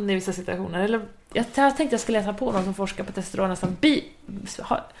man i vissa situationer. Eller jag tänkte jag skulle läsa på någon som forskar på testosteron.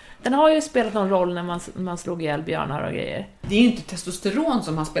 Den har ju spelat någon roll när man slog ihjäl björnar och grejer. Det är ju inte testosteron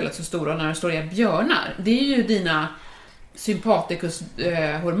som har spelat så stor roll när du slår ihjäl björnar. Det är ju dina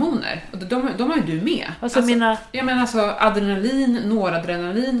sympatikushormoner. De har ju du med. Jag menar alltså adrenalin,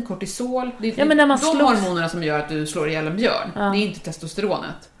 noradrenalin, kortisol. Det är de hormonerna som gör att du slår ihjäl en björn. Ja. Det är inte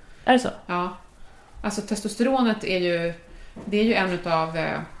testosteronet. Är det så? Ja. Alltså testosteronet är ju en utav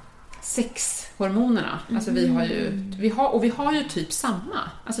sexhormonerna. Alltså vi har ju typ samma.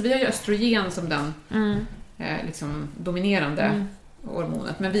 Alltså vi har ju östrogen som den liksom dominerande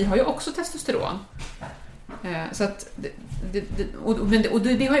hormonet. Men vi har ju också testosteron. Så att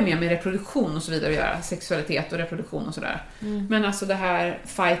det har ju med reproduktion och så vidare att göra, sexualitet och reproduktion och sådär. Men alltså det här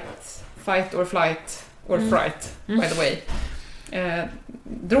fight or flight or fright, by the way.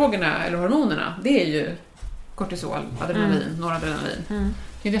 Drogerna eller hormonerna, det är ju kortisol, adrenalin, noradrenalin.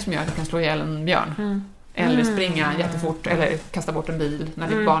 Det är det som gör att du kan slå ihjäl en björn. Eller springa jättefort eller kasta bort en bil när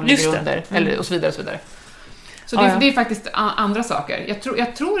ditt barn ligger under eller och så vidare och så vidare. Så det är faktiskt andra saker.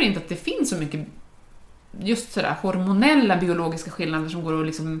 Jag tror inte att det finns så mycket just sådär hormonella biologiska skillnader som går att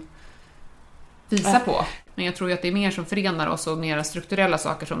liksom visa på. Men jag tror ju att det är mer som förenar oss och mer strukturella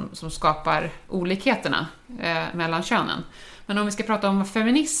saker som skapar olikheterna mellan könen. Men om vi ska prata om vad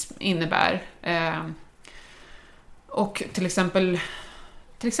feminism innebär och till exempel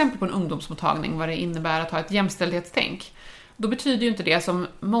på en ungdomsmottagning vad det innebär att ha ett jämställdhetstänk, då betyder ju inte det som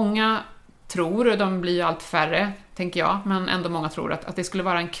många tror, och de blir ju allt färre, tänker jag, men ändå många tror att det skulle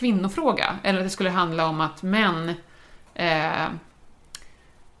vara en kvinnofråga, eller att det skulle handla om att män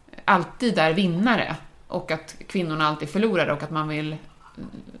alltid är vinnare och att kvinnorna alltid förlorar och att man vill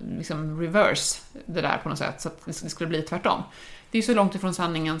liksom reverse det där på något sätt så att det skulle bli tvärtom. Det är så långt ifrån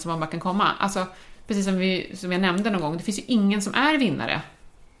sanningen som man bara kan komma. Alltså, precis som jag nämnde någon gång, det finns ju ingen som är vinnare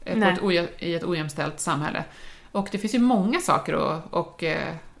i ett ojämställt samhälle. Och det finns ju många saker att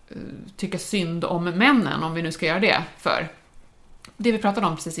tycka synd om männen, om vi nu ska göra det, för det vi pratade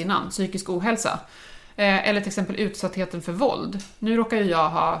om precis innan, psykisk ohälsa. Eller till exempel utsattheten för våld. Nu råkar ju jag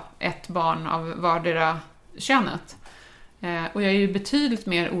ha ett barn av vardera könet. Och jag är ju betydligt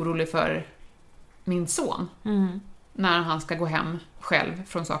mer orolig för min son. När han ska gå hem själv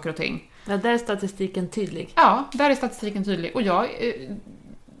från saker och ting. Ja, där är statistiken tydlig. Ja, där är statistiken tydlig. Och jag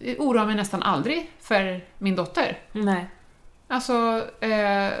oroar mig nästan aldrig för min dotter. Nej. Alltså,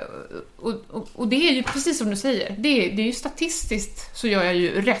 och det är ju precis som du säger. Det är ju statistiskt så gör jag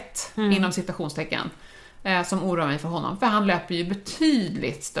ju rätt inom citationstecken som oroar mig för honom. För han löper ju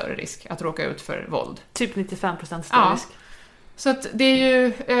betydligt större risk att råka ut för våld. Typ 95% större risk. Så att det är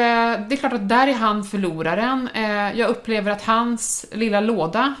ju, det är klart att där är han förloraren. Jag upplever att hans lilla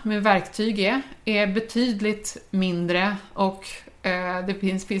låda med verktyg är betydligt mindre och det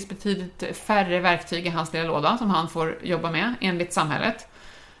finns betydligt färre verktyg i hans lilla låda som han får jobba med enligt samhället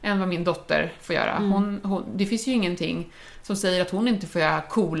än vad min dotter får göra. Det finns ju ingenting som säger att hon inte får göra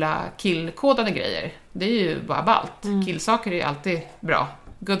coola killkodade grejer. Det är ju bara ballt. Killsaker är alltid bra.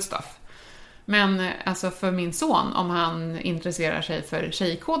 Good stuff. Men alltså för min son, om han intresserar sig för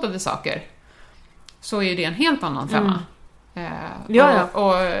tjejkodade saker, så är det en helt annan femma.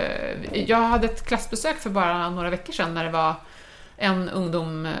 Och jag hade ett klassbesök för bara några veckor sedan när det var en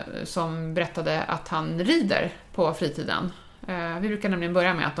ungdom som berättade att han rider på fritiden. Vi brukar nämligen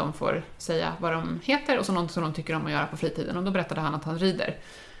börja med att de får säga vad de heter och så något som de tycker om att göra på fritiden. Och då berättade han att han rider.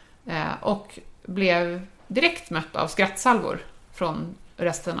 Och blev direkt mött av skrattsalvor från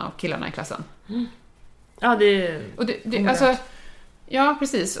resten av killarna i klassen. Ja, det alltså, ja,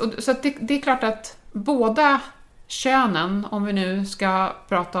 precis. Så att det är klart att båda könen, om vi nu ska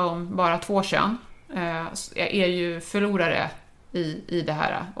prata om bara två kön, är ju förlorare i det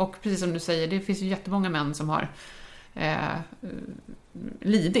här. Och precis som du säger, det finns ju jättemånga män som har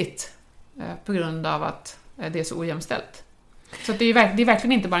lidit på grund av att det är så ojämställt. Så att det är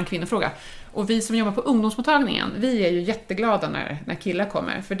verkligen inte bara en kvinnofråga. Och vi som jobbar på ungdomsmottagningen, vi är ju jätteglada när killar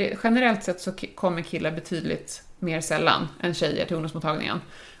kommer. För generellt sett så kommer killar betydligt mer sällan än tjejer till ungdomsmottagningen.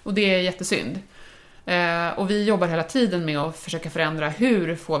 Och det är jättesynd. Och vi jobbar hela tiden med att försöka förändra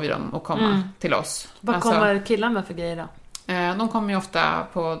hur får vi dem att komma till oss. Vad kommer killar med för grejer då? De kommer ju ofta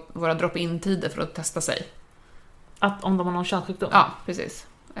på våra drop-in-tider för att testa sig. Att om de har någon könssjukdom? Ja, precis.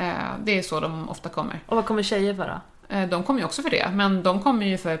 Det är så de ofta kommer. Och vad kommer tjejer för då? De kommer ju också för det, men de kommer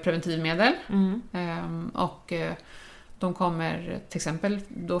ju för preventivmedel. Och de kommer till exempel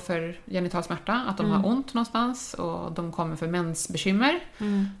då för genitalsmärta, att de har ont någonstans. Och de kommer för mensbekymmer.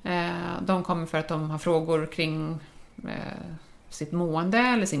 De kommer för att de har frågor kring sitt mående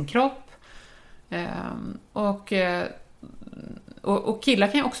eller sin kropp. Och killar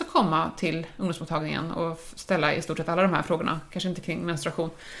kan ju också komma till ungdomsmottagningen och ställa i stort sett alla de här frågorna. Kanske inte kring menstruation.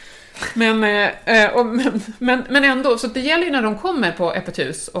 Men ändå, så det gäller ju när de kommer på öppet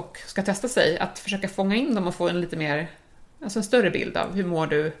hus och ska testa sig att försöka fånga in dem och få en lite mer, alltså en större bild av hur mår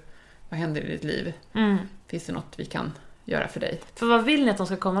du, vad händer i ditt liv, finns det något vi kan göra för dig. För vad vill ni att de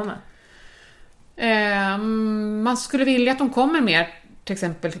ska komma med? Man skulle vilja att de kommer mer till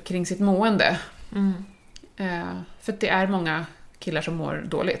exempel kring sitt mående. För det är många killar som mår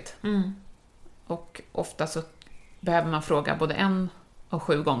dåligt. Och ofta så behöver man fråga både 1 och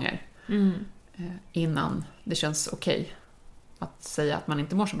 7 gånger innan det känns okej att säga att man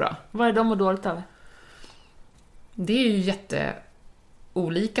inte mår så bra. Vad är de mår dåligt av? Det är ju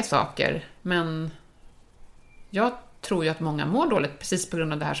jätteolika saker, men jag tror ju att många mår dåligt precis på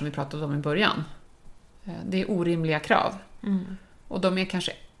grund av det här som vi pratade om i början. Det är orimliga krav. Och de är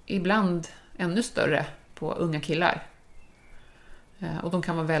kanske ibland ännu större på unga killar. Och de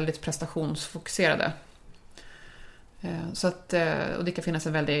kan vara väldigt prestationsfokuserade. Så att, och det kan finnas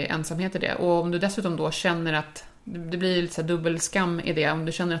en väldig ensamhet i det. Och om du dessutom då känner att det blir lite så här dubbelskam i det, om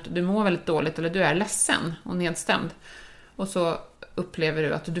du känner att du mår väldigt dåligt eller du är ledsen och nedstämd och så upplever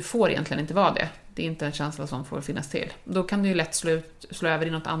du att du får egentligen inte vara det. Det är inte en känsla som får finnas till. Då kan du ju lätt slå över i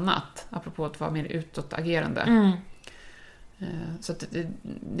något annat, apropå att vara mer utåtagerande. Så att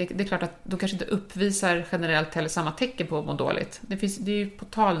det är klart att de kanske inte uppvisar generellt heller samma tecken på att må dåligt. Det är ju på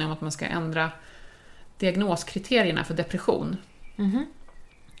tal nu om att man ska ändra diagnoskriterierna för depression.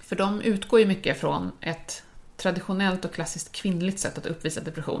 För de utgår ju mycket från ett traditionellt och klassiskt kvinnligt sätt att uppvisa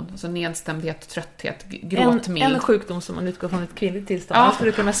depression. Alltså nedstämdhet, trötthet, gråtmild. En sjukdom som man utgår från ett kvinnligt tillstånd. Ja.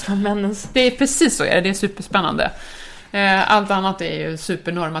 Skulle kunna vara männens. Det är precis så, det är superspännande. Allt annat är ju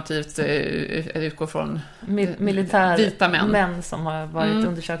supernormativt, utgår från militär vita män. Män som har varit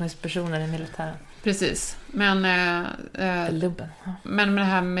undersökningspersoner i militären. Precis. Men med det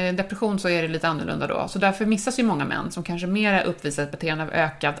här med depression så är det lite annorlunda då. Så därför missas ju många män som kanske mer uppvisar ett beteende av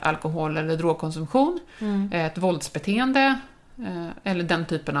ökad alkohol- eller drogkonsumtion. Ett våldsbeteende. Eller den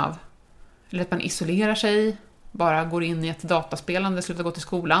typen av... Eller att man isolerar sig. Bara går in i ett dataspelande, slutar gå till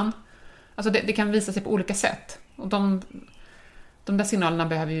skolan. Alltså det kan visa sig på olika sätt. Och de där signalerna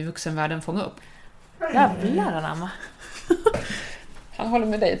behöver ju vuxenvärlden fånga upp. Jävlar anamma. Han håller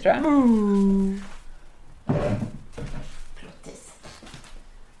med dig, tror jag.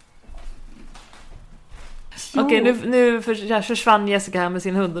 Okej, nu försvann Jessica här med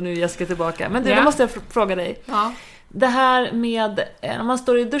sin hund och nu är Jessica tillbaka. Men du, då måste jag fråga dig. Ja. Det här med, när man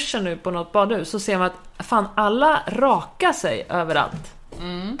står i duschen nu på något badhus så ser man att fan alla rakar sig överallt.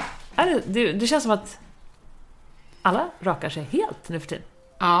 Det känns som att alla rakar sig helt nu för tiden.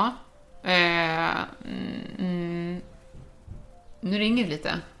 Ja. Nu ringer det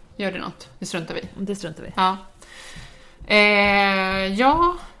lite. Gör det något? Det struntar vi. Det struntar vi. Ja.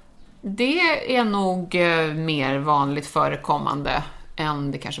 Ja, det är nog mer vanligt förekommande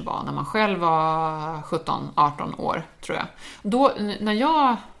än det kanske var när man själv var 17-18 år, tror jag. Då, när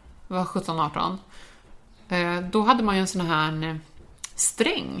jag var 17-18, då hade man ju en sån här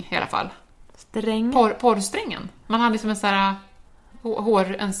sträng i alla fall. Sträng? Porrsträngen. Man hade som en sån här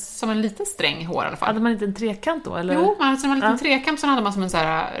hår, som en liten sträng hår i alla fall. Hade man inte en trekant då? Eller? Jo, man hade som en liten trekant, så hade man som en sån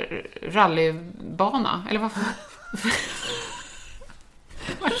här rallybana. Eller vad?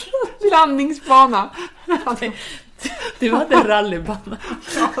 Landningsbana. Du hade en rallybana.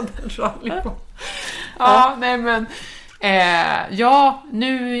 Ja, en rallybana. Ja, nej men... ja,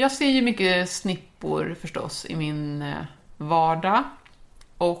 jag ser ju mycket snippor förstås i min vardag.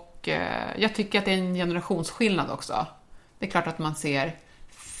 Och jag tycker att det är en generationsskillnad också. Det är klart att man ser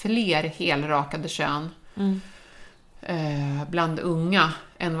fler helrakade kön bland unga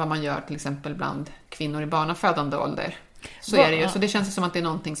än vad man gör till exempel bland kvinnor i barnafödande ålder. Så är det ju. Så det känns som att det är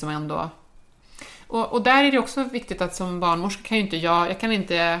någonting som ändå... Och där är det också viktigt att som barnmorska kan ju inte jag kan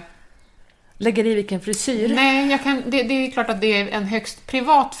inte... Lägger i vilken frisyr? Nej, det är klart att det är en högst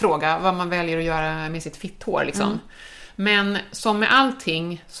privat fråga vad man väljer att göra med sitt fitthår liksom. Men som med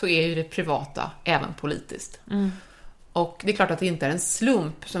allting så är ju det privata även politiskt. Och det är klart att det inte är en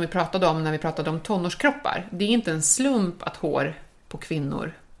slump som vi pratade om när vi pratade om tonårskroppar. Det är inte en slump att hår på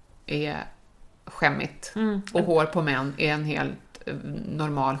kvinnor är skämmigt och hår på män är en helt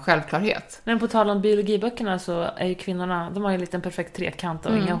normal självklarhet. Men på tal om biologiböckerna så är ju kvinnorna, de har ju en liten perfekt trekant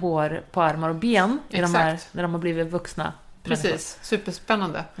och inga hår på armar och ben i de här, när de har blivit vuxna. Precis, människor.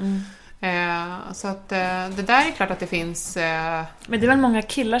 Superspännande. Så att det där är klart att det finns... Men det är väl många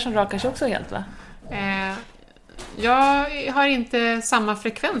killar som rakar sig också helt, va? Jag har inte samma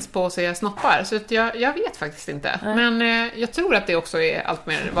frekvens på att se snoppar, så att jag vet faktiskt inte. Men jag tror att det också är allt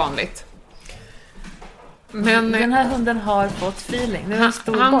mer vanligt. Men den här hunden har fått feeling. Det är en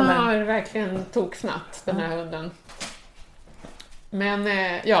stor han boll här. har verkligen toksnatt, den här hunden. Men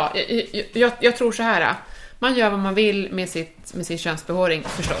ja, jag tror så här. Man gör vad man vill med sin könsbehåring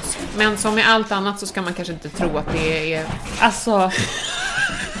förstås. Men som med allt annat så ska man kanske inte tro att det är... Alltså...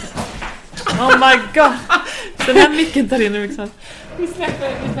 Oh my god! Den här micken tar in i mixen. Vi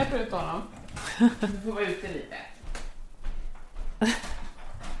släpper ut honom. Du får vara ute lite.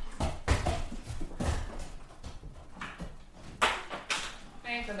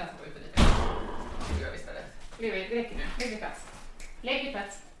 Nej, inte den får ute lite. Det gör vi istället. Det räcker nu. Lägg dig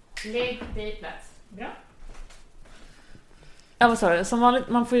plats. Lägg dig plats. Bra. Ja, vad sa du? Som vanligt,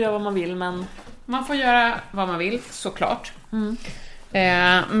 man får göra vad man vill, men... Man får göra vad man vill, såklart.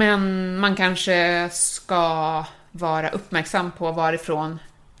 Men man kanske ska vara uppmärksam på varifrån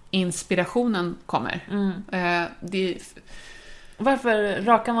inspirationen kommer. Varför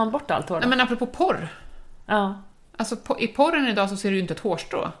rakar man bort allt hår då? Men apropå porr. Ja. Alltså i porren idag så ser du ju inte ett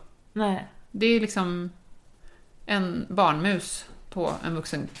hårstrå. Nej. Det är liksom en barnmus på en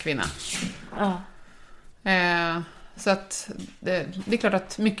vuxen kvinna. Ja. Så att det är klart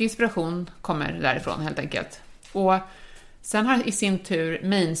att mycket inspiration kommer därifrån helt enkelt. Och sen har i sin tur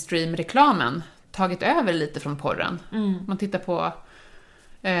mainstream-reklamen tagit över lite från porren. Om man tittar på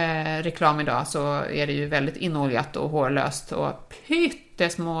reklam idag så är det ju väldigt inoljat och hårlöst och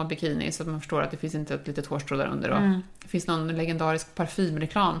pyttesmå bikini så att man förstår att det finns inte ett litet hårstrå där under. Och det finns någon legendarisk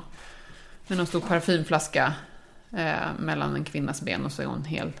parfymreklam med någon stor parfymflaska mellan en kvinnas ben och så är hon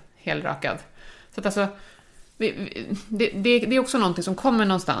helrakad. Så att alltså det är också någonting som kommer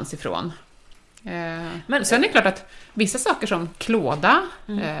någonstans ifrån. Men sen är det klart att vissa saker som klåda,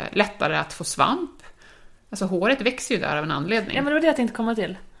 lättare att få svamp. Alltså håret växer ju där av en anledning. Ja, men det var det jag tänkte komma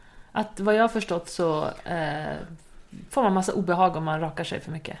till. Att vad jag har förstått så får man massa obehag om man rakar sig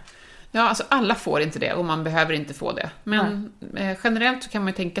för mycket. Ja, alltså alla får inte det och man behöver inte få det. Men generellt så kan man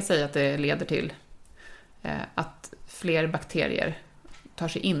ju tänka sig att det leder till att fler bakterier tar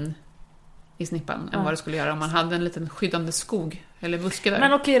sig in i snippan än vad det skulle göra om man hade en liten skyddande skog eller buske där.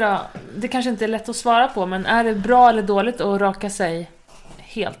 Men okej då, det kanske inte är lätt att svara på, men är det bra eller dåligt att raka sig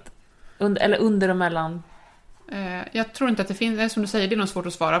helt? Eller under och mellan? Jag tror inte att det finns, som du säger, det är nog svårt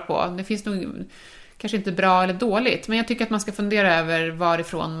att svara på. Det finns nog kanske inte bra eller dåligt, men jag tycker att man ska fundera över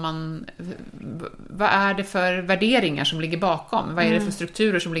varifrån vad är det för värderingar som ligger bakom? Vad är det för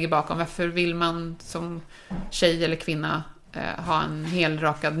strukturer som ligger bakom? Varför vill man som tjej eller kvinna ha en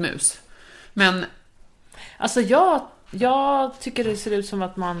helrakad mus? Men alltså jag tycker det ser ut som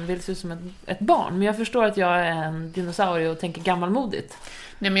att man vill se ut som ett barn, men jag förstår att jag är en dinosaurie och tänker gammalmodigt.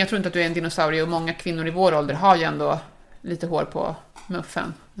 Nej, men jag tror inte att du är en dinosaurie, och många kvinnor i vår ålder har ju ändå lite hår på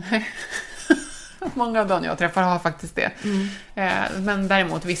muffen. Många av dem jag träffar har faktiskt det. Men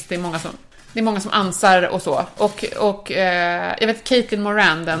däremot, visst, det är många som ansar och så. Och jag vet Caitlin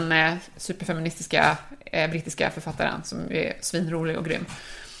Moran, den superfeministiska brittiska författaren som är svinrolig och grym.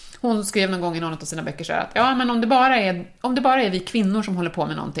 Hon skrev någon gång i någon av sina böcker så här att ja, men om det bara är vi kvinnor som håller på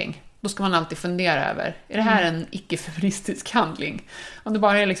med någonting, då ska man alltid fundera över, är det här en icke-feministisk handling? Om det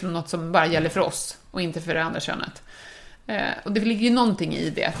bara är liksom något som bara gäller för oss och inte för det andra könet. Och det ligger ju någonting i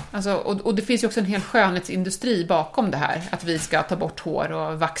det. Alltså, och det finns ju också en hel skönhetsindustri bakom det här. Att vi ska ta bort hår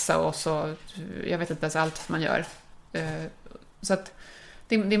och vaxa oss och jag vet inte ens allt man gör. Så att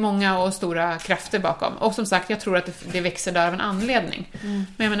det är många och stora krafter bakom. Och som sagt, jag tror att det växer där av en anledning. Men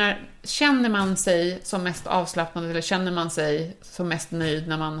jag menar, känner man sig som mest avslappnad eller känner man sig som mest nöjd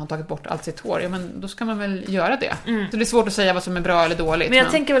när man har tagit bort allt sitt hår, ja, men då ska man väl göra det. Så det är svårt att säga vad som är bra eller dåligt. Men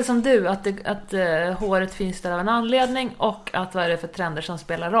jag tänker väl som du, att håret finns där av en anledning och att vad är det för trender som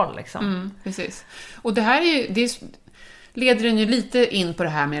spelar roll liksom. Precis. Och det här leder den ju lite in på det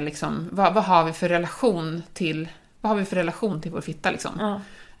här med liksom, vad har vi för relation till vår fitta liksom.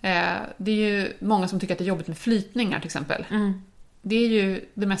 Det är ju många som tycker att det är jobbigt med flytningar till exempel. Det är ju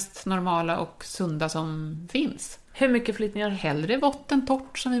det mest normala och sunda som finns. Hur mycket flytningar? Hellre vått än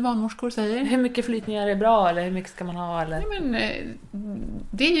torrt, som vi barnmorskor säger. Hur mycket flytningar är bra, eller hur mycket ska man ha? Eller? Ja, men,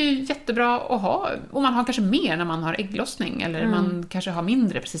 det är ju jättebra att ha. Och man har kanske mer när man har ägglossning. Eller man kanske har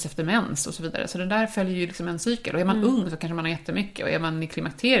mindre precis efter mens och så vidare. Så det där följer ju liksom en cykel. Och är man ung så kanske man har jättemycket. Och är man i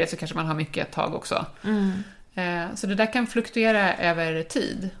klimakteriet så kanske man har mycket ett tag också. Så det där kan fluktuera över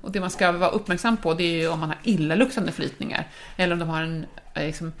tid. Och det man ska vara uppmärksam på, det är ju om man har illaluktande flytningar. Eller om de har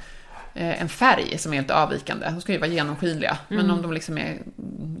en färg som är helt avvikande. De ska ju vara genomskinliga. Men om de liksom är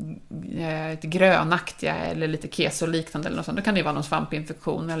lite grönaktiga eller lite keso-liknande eller något sånt, då kan det ju vara någon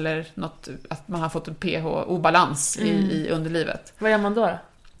svampinfektion eller något, att man har fått en pH-obalans i underlivet. Vad gör man då?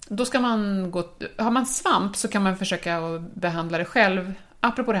 Då ska man har man svamp så kan man försöka att behandla det själv.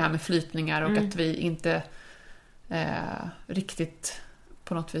 Apropå det här med flytningar och att vi inte riktigt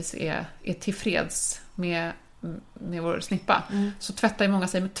på något vis är tillfreds med vår snippa, så tvättar ju många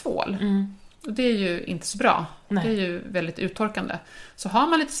sig med tvål. Och det är ju inte så bra. Nej. Det är ju väldigt uttorkande. Så har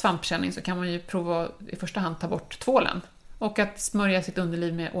man lite svampkänning så kan man ju prova i första hand ta bort tvålen. Och att smörja sitt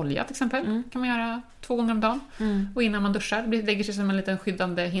underliv med olja till exempel kan man göra 2 gånger om dagen. Och innan man duschar, det lägger sig som en liten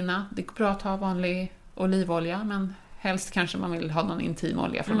skyddande hinna. Det går bra att ha vanlig olivolja, men helst kanske man vill ha någon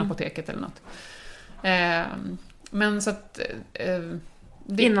intimolja från apoteket eller något. Men så att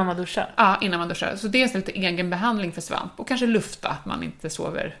innan man duschar? Ja, innan man duschar. Så det är lite egen behandling för svamp. Och kanske lufta att man inte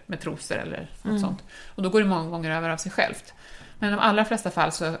sover med trosor eller något sånt. Och då går det många gånger över av sig självt. Men i de allra flesta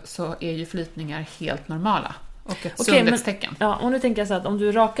fall så är ju flytningar helt normala. Och ett sundhetstecken. Ja, och nu tänker jag så att om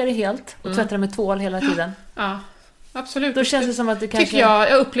du rakar det helt och tvättar det med tvål hela tiden. Ja, absolut. Då känns det som att du kanske... Tycker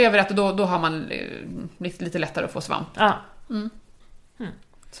jag upplever att då har man lite lättare att få svamp. Ja.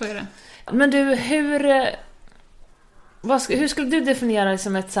 Så är det. Men du, hur skulle du definiera det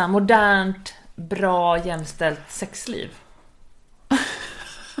som ett så här modernt, bra, jämställt sexliv?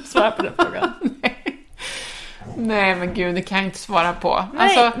 Svara på den frågan. Nej, men gud, det kan jag inte svara på.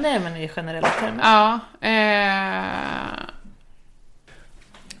 Nej, men i generella termer.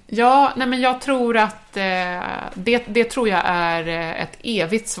 Ja, men jag tror att det tror jag är ett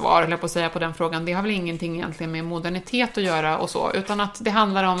evigt svar, eller på att säga, på den frågan. Det har väl ingenting egentligen med modernitet att göra och så, utan att det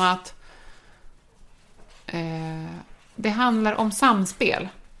handlar om att det handlar om samspel.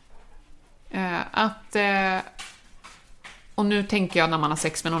 Och nu tänker jag när man har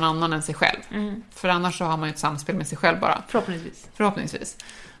sex med någon annan än sig själv. För annars så har man ju ett samspel med sig själv bara. Förhoppningsvis.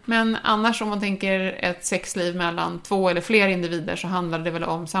 Men annars om man tänker ett sexliv mellan 2 eller fler individer så handlar det väl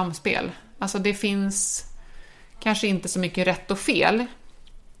om samspel. Alltså det finns kanske inte så mycket rätt och fel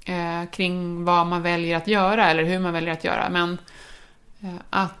kring vad man väljer att göra eller hur man väljer att göra. Men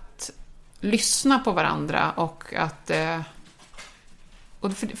att lyssna på varandra och att...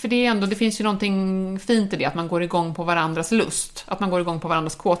 Och för det är ändå, det finns ju någonting fint i det, att man går igång på varandras lust. Att man går igång på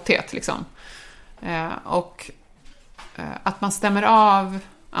varandras kåthet, liksom. Och att man stämmer av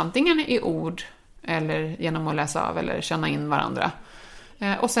antingen i ord eller genom att läsa av eller känna in varandra.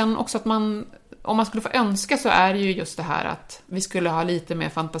 Och sen också att man, om man skulle få önska, så är det ju just det här att vi skulle ha lite mer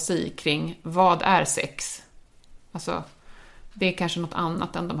fantasi kring vad är sex. Alltså, det är kanske något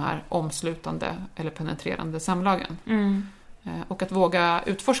annat än de här omslutande eller penetrerande samlagen. Och att våga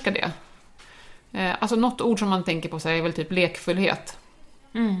utforska det. Alltså något ord som man tänker på så är väl typ lekfullhet.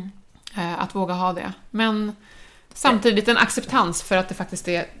 Att våga ha det. Men samtidigt en acceptans för att det faktiskt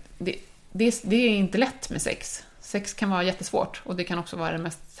är... Det är inte lätt med sex. Sex kan vara jättesvårt. Och det kan också vara det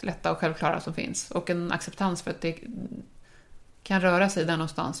mest lätta och självklara som finns. Och en acceptans för att det kan röra sig där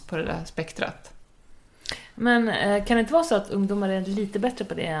någonstans på det där spektrat. Men kan det inte vara så att ungdomar är lite bättre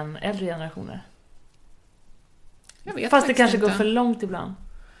på det än äldre generationer? Fast det kanske går för långt ibland.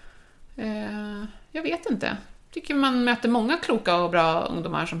 Jag vet inte. Jag tycker man möter många kloka och bra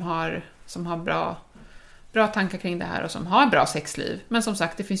ungdomar som har bra tankar kring det här och som har bra sexliv. Men som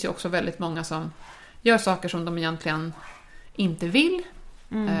sagt, det finns ju också väldigt många som gör saker som de egentligen inte vill.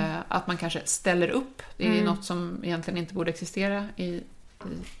 Att man kanske ställer upp. Det är något som egentligen inte borde existera i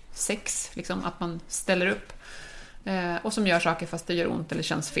sex. Liksom, att man ställer upp. Och som gör saker fast det gör ont eller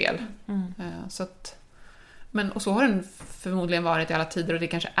känns fel. Så att... Och så har den förmodligen varit i alla tider, och det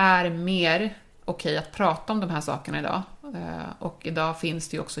kanske är mer okej att prata om de här sakerna idag. Och idag finns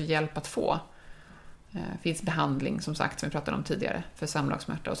det ju också hjälp att få. Finns behandling, som sagt, som vi pratade om tidigare, för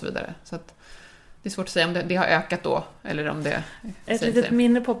samlagssmärta och så vidare. Så att det är svårt att säga om det har ökat då, eller om det... Ett litet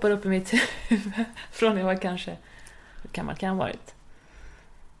minne poppar upp i mitt huvud från jag var kanske... Hur gammal kan jag ha varit?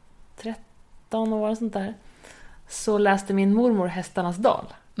 13 år och sånt där. Så läste min mormor Hästarnas dal.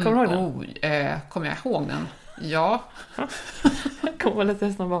 Kommer du ihåg den? Kommer jag ihåg den? Ja. Jag kommer ihåg att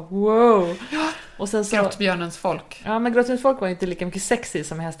jag bara, wow. Och sen så... Grottbjörnens folk. Ja, men Grottbjörnens folk var inte lika mycket sexy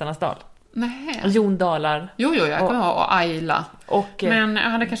som Hästarnas dal. Nej. Och Jon Dalar. Jo, jag kommer ihåg. Och Ayla. Och, men jag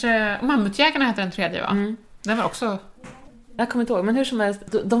hade kanske... Mammutjägarna heter den tredje, va? Den var också... Jag kommer inte ihåg, men hur som helst,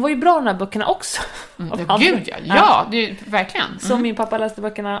 de var ju bra, de här böckerna också. Gud, ja, det är verkligen. Så min pappa läste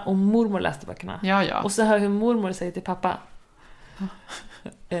böckerna och mormor läste böckerna. Ja. Och så hör hur mormor säger till pappa.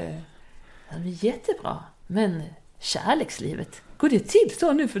 Det är jättebra, men kärlekslivet, går det till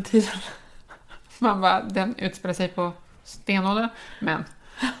så nu för tiden? Man bara, den utspelar sig på stenåldern, men...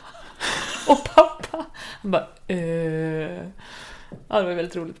 Och pappa, han bara, Ja, det var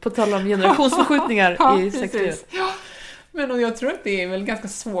väldigt roligt. På tal om generationsförskjutningar i sexlivet. Ja, men och jag tror att det är väl ganska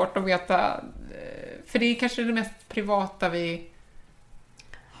svårt att veta, för det är kanske det mest privata vi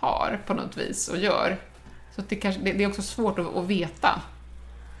har på något vis och gör. Så att det är också svårt att veta.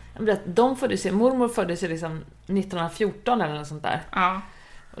 De föddes ju, mormor föddes ju liksom 1914 eller något sånt där. Ja.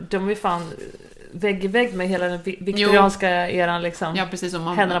 Och de var ju fan vägg i vägg med hela den viktorianska eran liksom. Ja, precis, som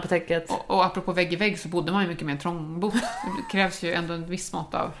händerna på täcket. Och apropå vägg i vägg så bodde man ju mycket mer trångbott. Det krävs ju ändå en viss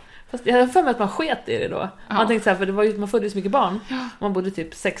mått av... Fast jag har för mig att man sket i det då. Ja. Man tänkte så här, för det var ju, man föddes mycket barn. Ja. Man bodde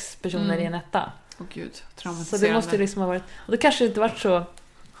typ 6 personer i en etta. Åh gud, så det måste ju liksom ha varit... Och det kanske inte varit så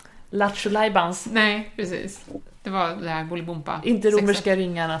lattjo lajbans. Nej, precis. Det var det här Bolibompa. Inte romerska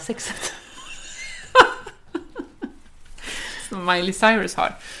ringarna, sexet. Som Miley Cyrus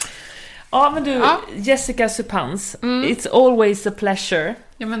har. Ja, men du, Jessica Supans. It's always a pleasure.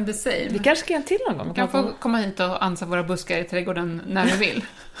 Ja, men det säger. Vi kanske ska en till någon gång. Vi kan få komma hit och ansa våra buskar i trädgården när vi vill.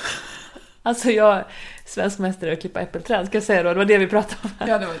 Alltså jag är svensk mästare att klippa äppelträd, ska jag säga då. Det var det vi pratade om.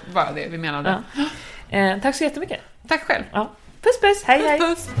 Ja, det var bara det vi menade. Ja. Tack så jättemycket. Tack själv. Ja. Puss, puss. Hej, hej.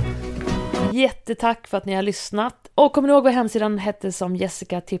 Puss. Jättetack för att ni har lyssnat. Och kommer ni ihåg vad hemsidan hette som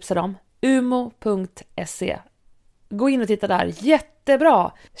Jessica tipsade om? umo.se. Gå in och titta där.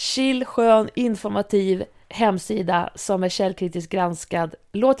 Jättebra. Chill, skön, informativ hemsida som är källkritiskt granskad.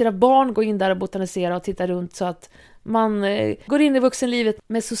 Låt era barn gå in där och botanisera och titta runt så att man går in i vuxenlivet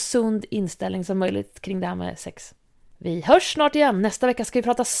med så sund inställning som möjligt kring det här med sex. Vi hörs snart igen. Nästa vecka ska vi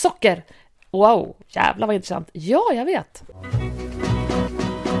prata socker. Wow, jävlar vad intressant. Ja, jag vet.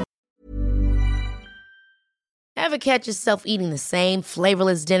 Ever catch yourself eating the same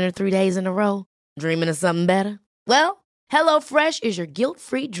flavorless dinner 3 days in a row? Dreaming of something better? Well, HelloFresh is your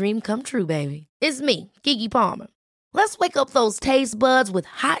guilt-free dream come true, baby. It's me, Keke Palmer. Let's wake up those taste buds with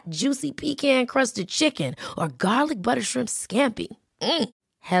hot, juicy pecan-crusted chicken or garlic butter shrimp scampi.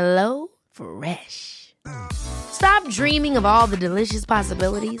 Hello Fresh. Stop dreaming of all the delicious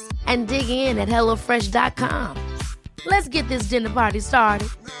possibilities and dig in at HelloFresh.com. Let's get this dinner party started.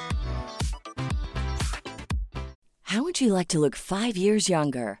 How would would you like to look 5 years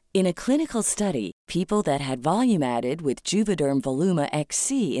younger? In a clinical study, people that had volume added with Juvederm Voluma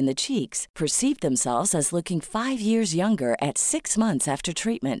XC in the cheeks perceived themselves as looking 5 years younger at 6 months after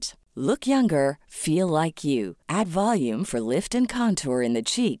treatment. Look younger, feel like you. Add volume for lift and contour in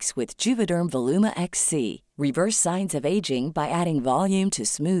the cheeks with Juvederm Voluma XC. Reverse signs of aging by adding volume to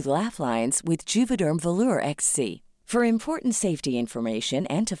smooth laugh lines with Juvederm Volure XC. For important safety information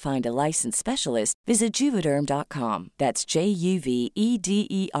and to find a licensed specialist, visit Juvederm.com. That's JUVEDERM.com.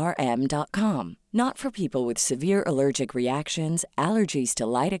 Not for people with severe allergic reactions, allergies to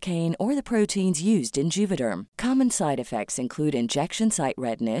lidocaine, or the proteins used in Juvederm. Common side effects include injection site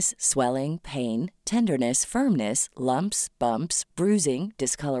redness, swelling, pain, tenderness, firmness, lumps, bumps, bruising,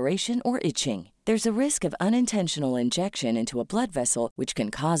 discoloration, or itching. There's a risk of unintentional injection into a blood vessel, which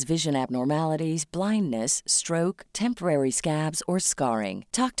can cause vision abnormalities, blindness, stroke, temporary scabs, or scarring.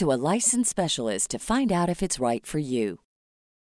 Talk to a licensed specialist to find out if it's right for you.